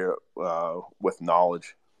evaluator with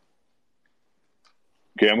knowledge.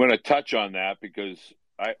 Okay, I'm going to touch on that because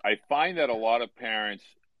I find that a lot of parents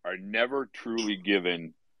are never truly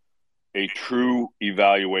given a true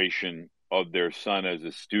evaluation of their son as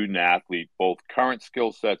a student athlete, both current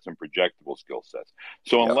skill sets and projectable skill sets.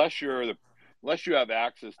 So Yep. unless you have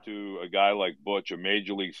access to a guy like Butch, a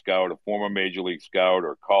major league scout, a former major league scout,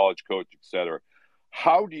 or college coach, etc.,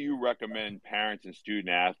 how do you recommend parents and student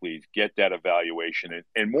athletes get that evaluation?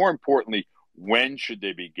 And more importantly, when should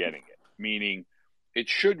they be getting it? Meaning, it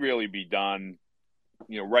should really be done,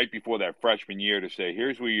 right before that freshman year to say,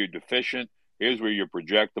 here's where you're deficient, here's where you're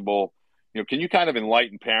projectable. Can you kind of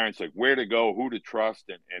enlighten parents like where to go, who to trust,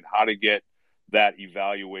 and how to get that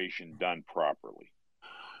evaluation done properly?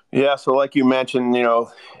 Yeah, so like you mentioned,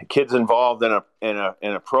 kids involved in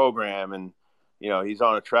a program, and he's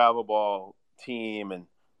on a travel ball team, and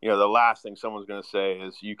the last thing someone's going to say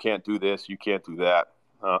is you can't do this, you can't do that.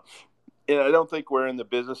 And I don't think we're in the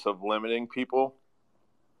business of limiting people,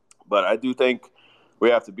 but I do think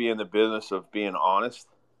we have to be in the business of being honest.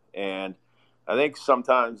 And I think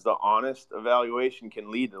sometimes the honest evaluation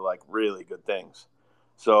can lead to like really good things.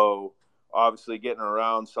 So obviously getting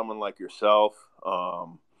around someone like yourself,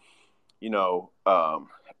 one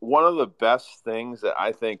of the best things that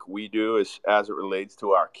I think we do is as it relates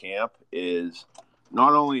to our camp is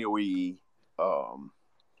not only are we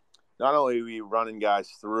running guys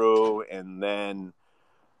through and then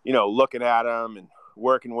looking at them and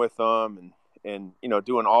working with them and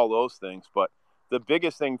doing all those things, but the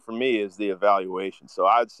biggest thing for me is the evaluation. So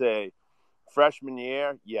I'd say freshman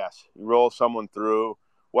year, yes, you roll someone through.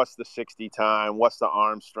 What's the 60 time? What's the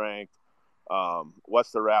arm strength?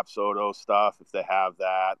 What's the Rapsodo stuff if they have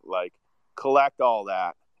that? Like, collect all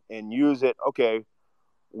that and use it. Okay,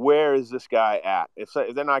 where is this guy at? If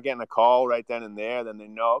they're not getting a call right then and there, then they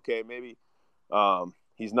know, okay, maybe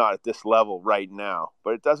he's not at this level right now.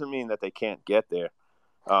 But it doesn't mean that they can't get there.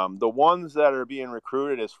 The ones that are being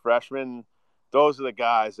recruited as freshmen, those are the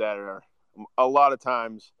guys that are a lot of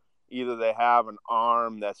times either they have an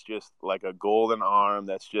arm that's just like a golden arm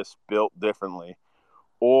that's just built differently,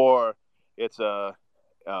 or it's a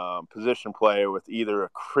position player with either a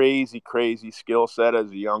crazy skill set as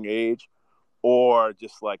a young age or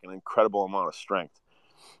just like an incredible amount of strength.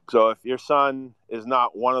 So if your son is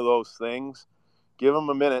not one of those things, give him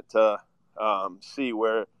a minute to see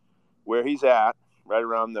where he's at right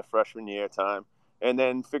around the freshman year time, and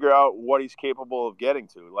then figure out what he's capable of getting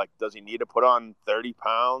to. Like, does he need to put on 30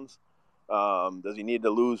 pounds? Does he need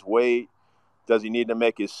to lose weight? Does he need to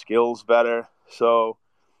make his skills better? So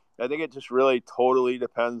I think it just really totally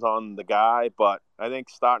depends on the guy. But I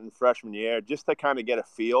think starting freshman year, just to kind of get a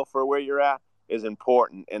feel for where you're at is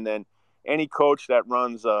important. And then any coach that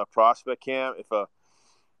runs a prospect camp,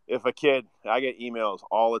 if a kid, I get emails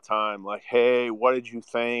all the time like, hey, what did you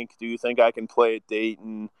think? Do you think I can play at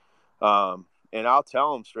Dayton? And I'll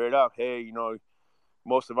tell them straight up, hey,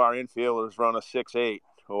 most of our infielders run a 6'8",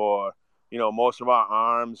 or, most of our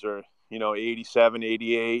arms are, 87,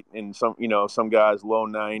 88, and some guys low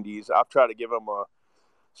 90s. I've tried to give them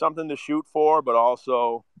something to shoot for, but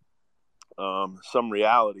also some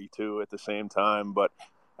reality too at the same time. But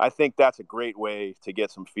I think that's a great way to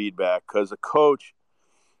get some feedback, because a coach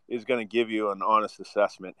is going to give you an honest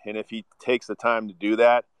assessment. And if he takes the time to do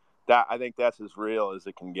that, I think that's as real as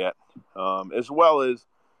it can get. As well as,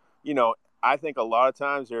 I think a lot of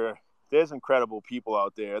times there's incredible people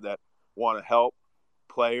out there that want to help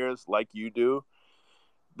players like you do.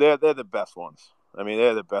 They're the best ones. I mean,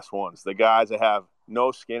 they're the best ones. The guys that have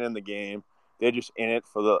no skin in the game, they're just in it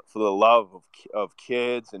for the love of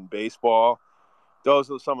kids and baseball. Those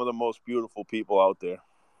are some of the most beautiful people out there.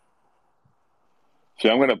 So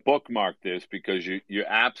I'm going to bookmark this, because you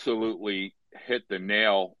absolutely hit the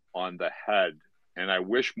nail on the head. And I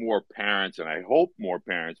wish more parents, and I hope more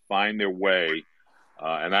parents, find their way,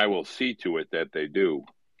 and I will see to it that they do.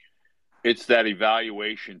 It's that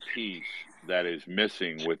evaluation piece that is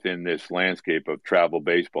missing within this landscape of travel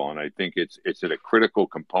baseball. And I think it's a critical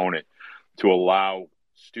component to allow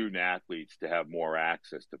student athletes to have more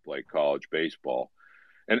access to play college baseball.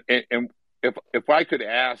 And if I could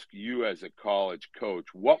ask you as a college coach,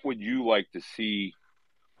 what would you like to see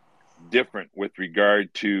different with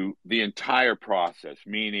regard to the entire process?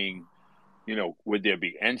 Meaning, would there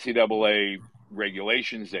be NCAA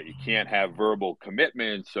regulations that you can't have verbal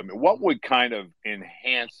commitments? I mean, what would kind of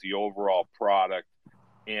enhance the overall product,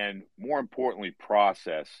 and more importantly,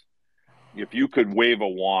 process? If you could wave a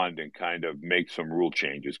wand and kind of make some rule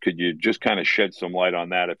changes, could you just kind of shed some light on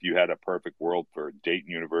that if you had a perfect world for Dayton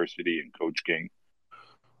University and Coach King?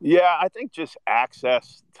 Yeah, I think just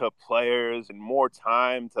access to players and more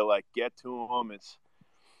time to like get to them. It's,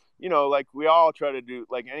 like we all try to do,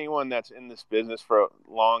 like anyone that's in this business for a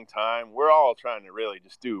long time, we're all trying to really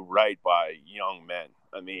just do right by young men.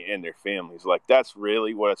 I mean, and their families. Like, that's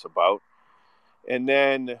really what it's about. And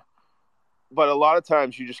then, but a lot of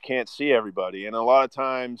times you just can't see everybody. And a lot of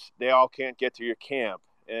times they all can't get to your camp.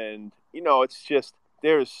 And, it's just,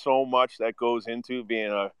 there's so much that goes into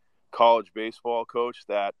being a college baseball coach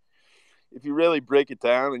that if you really break it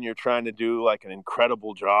down and you're trying to do like an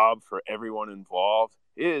incredible job for everyone involved,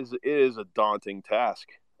 it is a daunting task.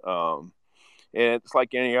 And it's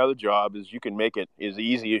like any other job, is you can make it as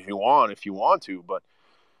easy as you want if you want to, but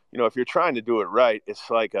if you're trying to do it right, it's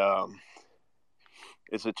like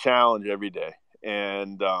it's a challenge every day.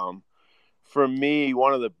 And for me,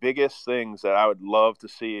 one of the biggest things that I would love to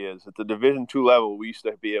see is at the Division II level, we used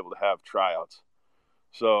to be able to have tryouts.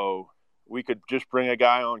 So we could just bring a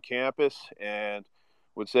guy on campus and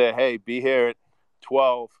would say, hey, be here at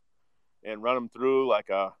 12, and run him through like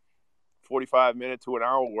a 45-minute to an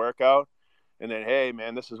hour workout. And then, hey,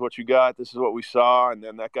 man, this is what you got. This is what we saw. And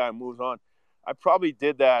then that guy moves on. I probably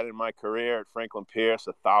did that in my career at Franklin Pierce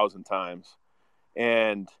 1,000 times.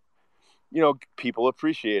 And, people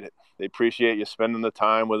appreciate it. They appreciate you spending the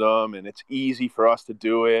time with them, and it's easy for us to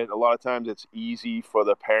do it. A lot of times it's easy for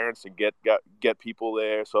the parents to get people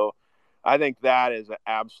there. So I think that is an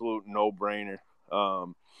absolute no-brainer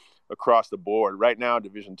across the board. Right now,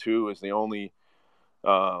 Division II is the only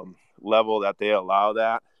level that they allow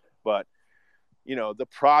that. But, the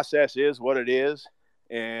process is what it is,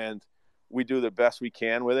 and we do the best we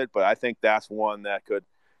can with it. But I think that's one that could,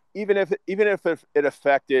 even if it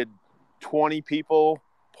affected 20 people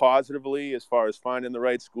positively as far as finding the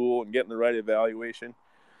right school and getting the right evaluation.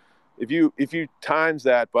 If you times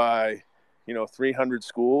that by 300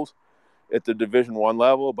 schools at the Division I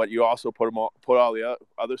level, but you also put all the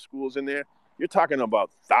other schools in there, you're talking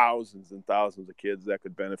about thousands and thousands of kids that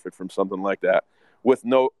could benefit from something like that with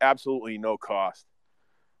absolutely no cost.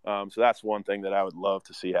 So that's one thing that I would love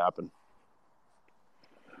to see happen.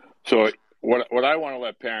 So what I want to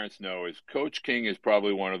let parents know is Coach King is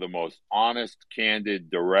probably one of the most honest, candid,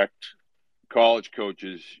 direct college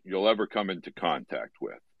coaches you'll ever come into contact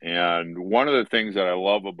with. And one of the things that I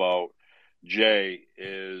love about Jay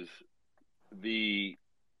is the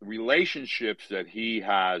relationships that he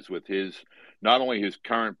has with not only his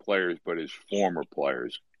current players, but his former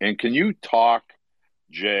players. And can you talk,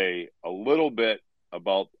 Jay, a little bit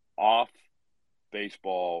about off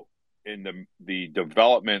baseball in the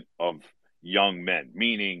development of young men,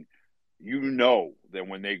 meaning that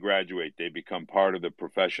when they graduate, they become part of the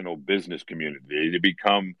professional business community. They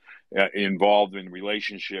become involved in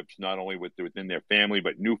relationships, not only within their family,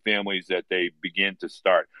 but new families that they begin to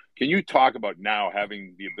start. Can you talk about now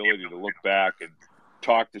having the ability to look back and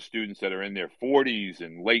talk to students that are in their 40s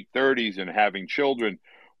and late 30s and having children,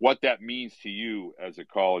 what that means to you as a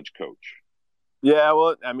college coach? Yeah,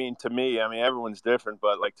 well, to me, everyone's different,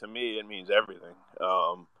 but to me, it means everything.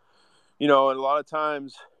 And a lot of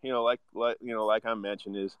times, like I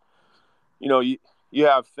mentioned, is, you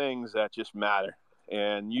have things that just matter,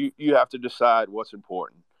 and you have to decide what's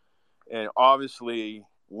important. And obviously,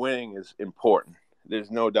 winning is important. There's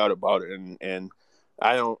no doubt about it, and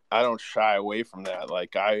I don't shy away from that.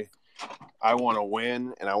 I want to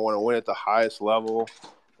win, and I want to win at the highest level,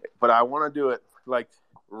 but I want to do it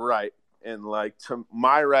right, and to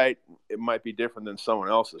my right, it might be different than someone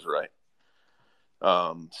else's right.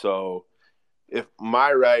 So if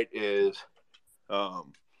my right is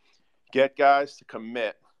get guys to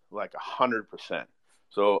commit 100%.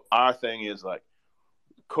 So our thing is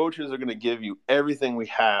coaches are going to give you everything we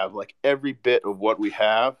have, every bit of what we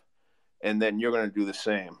have, and then you're going to do the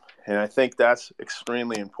same. And I think that's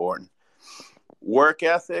extremely important. Work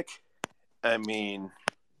ethic,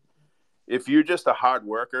 if you're just a hard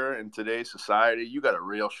worker in today's society, you got a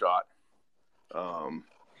real shot.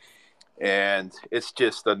 And it's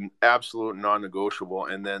just an absolute non-negotiable.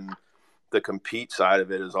 And then the compete side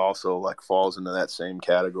of it is also falls into that same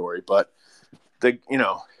category. But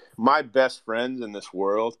my best friends in this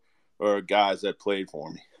world are guys that played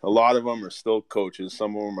for me. A lot of them are still coaches.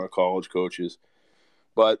 Some of them are college coaches.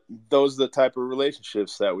 But those are the type of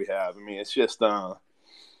relationships that we have. It's just like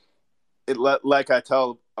I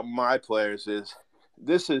tell my players it's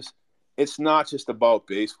not just about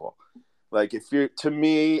baseball. If you're, to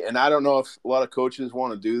me, and I don't know if a lot of coaches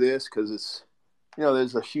want to do this because it's,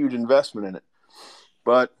 there's a huge investment in it,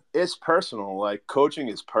 but it's personal. Coaching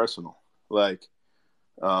is personal.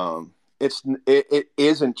 It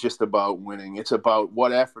isn't just about winning. It's about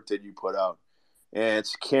what effort did you put out, and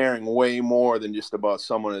it's caring way more than just about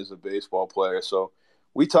someone as a baseball player. So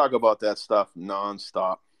we talk about that stuff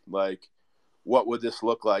nonstop. What would this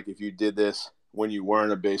look like if you did this when you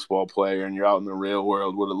weren't a baseball player and you're out in the real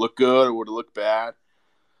world? Would it look good or would it look bad?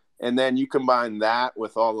 And then you combine that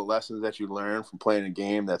with all the lessons that you learn from playing a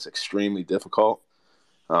game that's extremely difficult.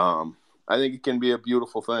 I think it can be a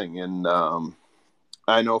beautiful thing. And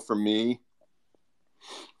I know for me,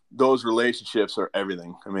 those relationships are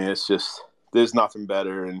everything. It's just, there's nothing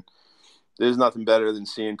better. And there's nothing better than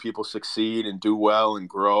seeing people succeed and do well and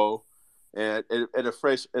grow. And at a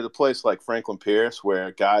place like Franklin Pierce,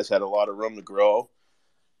 where guys had a lot of room to grow,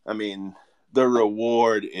 the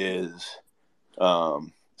reward is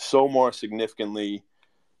so more significantly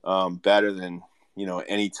better than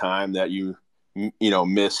any time that you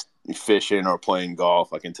missed fishing or playing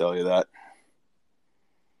golf. I can tell you that.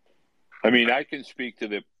 I can speak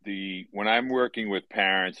to when I'm working with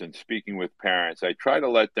parents and speaking with parents, I try to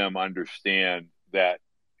let them understand that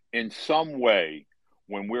in some way,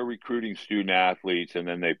 when we're recruiting student athletes and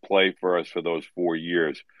then they play for us for those 4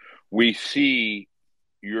 years, we see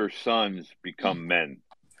your sons become men.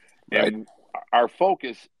 Right. And our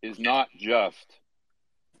focus is not just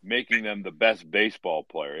making them the best baseball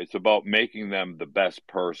player. It's about making them the best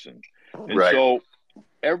person. And Right. so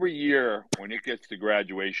every year when it gets to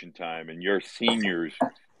graduation time and your seniors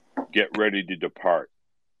get ready to depart,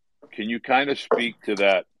 can you kind of speak to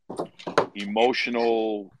that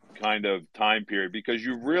emotional kind of time period? Because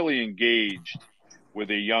you really engaged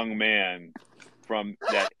with a young man from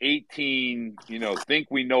that 18, think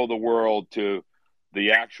we know the world, to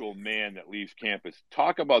the actual man that leaves campus.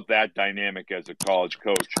 Talk about that dynamic as a college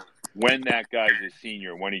coach when that guy's a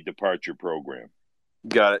senior, when he departs your program.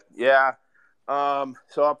 Got it. Yeah.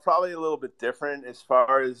 So I'm probably a little bit different as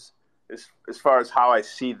far as how I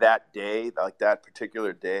see that day, like that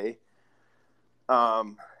particular day.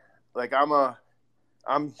 Um, like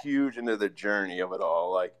I'm huge into the journey of it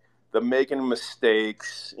all, like the making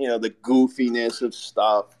mistakes, the goofiness of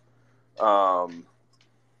stuff, um,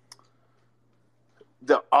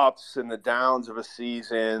 the ups and the downs of a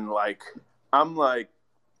season. Like I'm like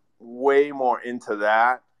way more into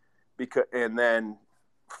that and then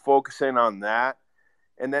focusing on that.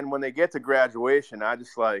 And then when they get to graduation, I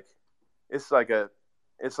just like it's like a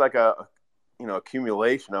it's like a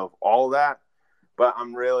accumulation of all that. But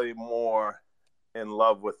I'm really more in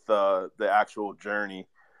love with the actual journey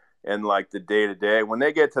and like the day to day. When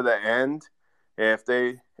they get to the end, if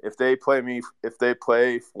they play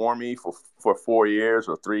for me for 4 years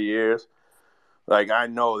or 3 years, like I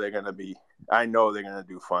know they're gonna do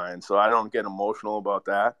fine. So I don't get emotional about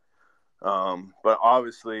that. But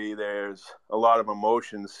obviously, there's a lot of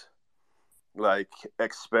emotions like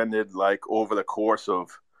expended like over the course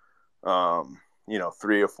of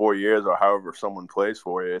 3 or 4 years or however someone plays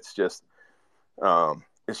for you. It's just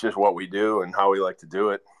what we do and how we like to do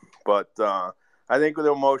it. But I think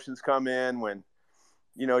the emotions come in when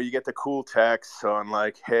you get the cool texts on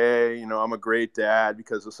like, hey, I'm a great dad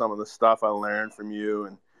because of some of the stuff I learned from you.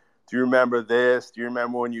 And do you remember this? Do you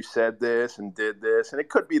remember when you said this and did this? And it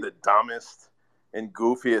could be the dumbest and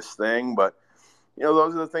goofiest thing, but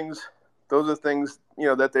those are the things. Those are things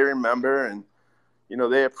that they remember, and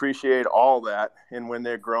they appreciate all that. And when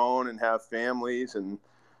they're grown and have families, and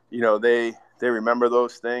they remember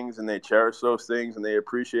those things and they cherish those things and they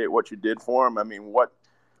appreciate what you did for them. I mean, what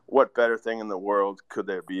better thing in the world could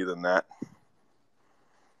there be than that?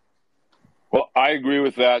 Well, I agree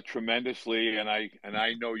with that tremendously, and I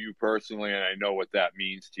know you personally, and I know what that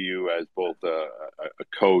means to you as both a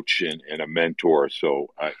coach and a mentor. So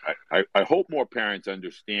I hope more parents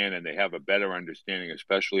understand and they have a better understanding,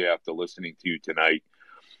 especially after listening to you tonight,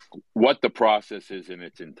 what the process is in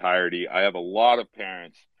its entirety. I have a lot of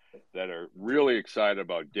parents that are really excited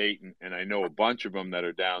about Dayton, and I know a bunch of them that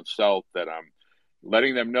are down south that I'm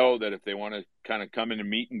letting them know that if they want to kind of come in and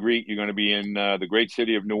meet and greet, you're going to be in the great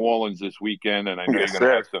city of New Orleans this weekend, and I know Yes, you're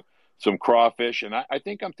going to sir. have some crawfish, and I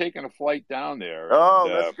think I'm taking a flight down there, and Oh,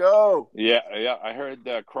 let's go. yeah, I heard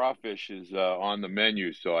crawfish is on the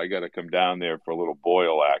menu, so I got to come down there for a little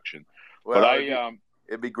boil action. But Well,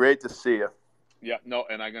 it'd be great to see you. yeah, no,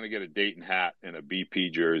 and I'm going to get a Dayton hat and a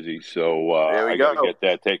BP jersey. So There we I got to go. get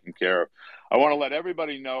that taken care of. I want to let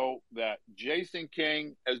everybody know that Jayson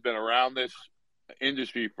King has been around this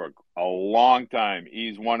industry for a long time.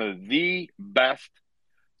 He's one of the best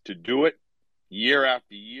to do it year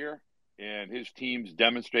after year, and his teams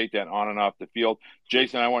demonstrate that on and off the field.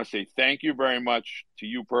 Jayson, I want to say thank you very much to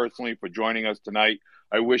you personally for joining us tonight.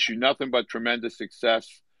 I wish you nothing but tremendous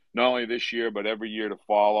success, not only this year, but every year to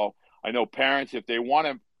follow. I know parents, if they want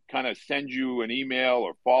to kind of send you an email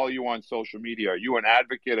or follow you on social media, are you an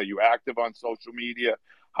advocate? Are you active on social media?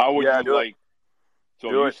 How would Yeah, you do it. like? So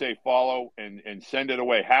Do you it. say follow and send it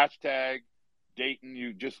away. Hashtag Dayton,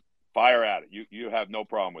 you just fire at it. You have no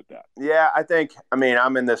problem with that. Yeah, I mean,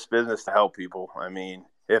 I'm in this business to help people. I mean,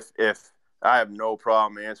 if I have no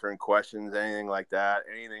problem answering questions, anything like that,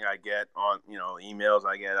 anything I get on, emails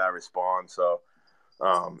I get, I respond. So,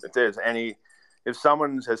 if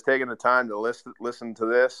someone has taken the time to listen to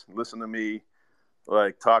this, listen to me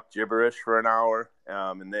like talk gibberish for an hour,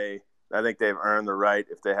 and I think they've earned the right.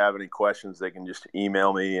 If they have any questions, they can just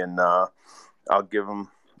email me, and I'll give them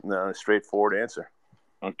a straightforward answer.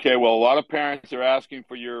 Okay, well, a lot of parents are asking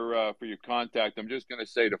for your contact. I'm just going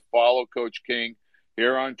to say to follow Coach King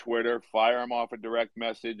here on Twitter. Fire him off a direct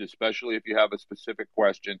message, especially if you have a specific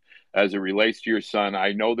question as it relates to your son.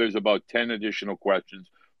 I know there's about 10 additional questions,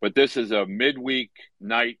 but this is a midweek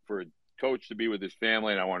night for a coach to be with his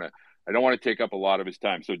family, and I don't want to take up a lot of his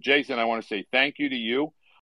time. So, Jayson, I want to say thank you to you.